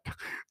that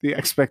the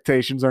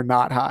expectations are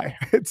not high.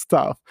 It's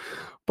tough,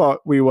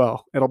 but we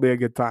will. It'll be a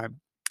good time.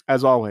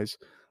 As always,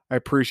 I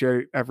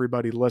appreciate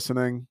everybody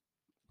listening.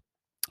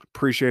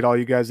 Appreciate all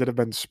you guys that have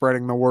been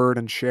spreading the word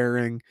and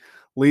sharing,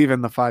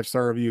 leaving the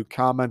 5-star review,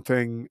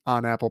 commenting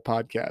on Apple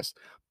Podcasts.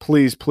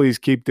 Please, please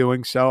keep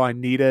doing so. I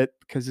need it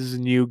because this is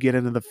new. Get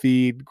into the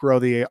feed, grow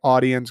the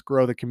audience,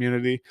 grow the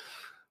community.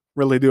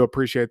 Really do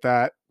appreciate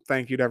that.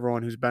 Thank you to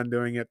everyone who's been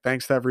doing it.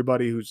 Thanks to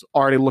everybody who's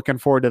already looking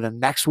forward to the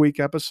next week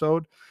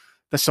episode.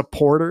 The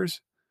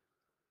supporters.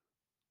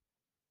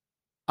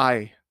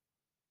 I'm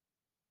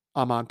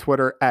on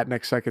Twitter at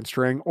Nick Second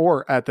String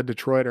or at the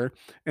Detroiter.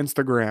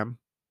 Instagram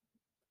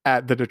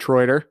at the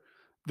Detroiter.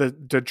 The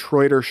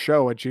Detroiter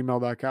Show at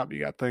gmail.com. You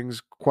got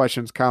things,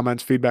 questions,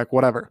 comments, feedback,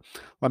 whatever.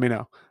 Let me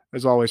know.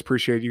 As always,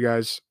 appreciate you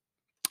guys.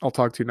 I'll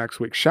talk to you next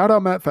week. Shout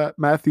out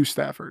Matthew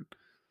Stafford.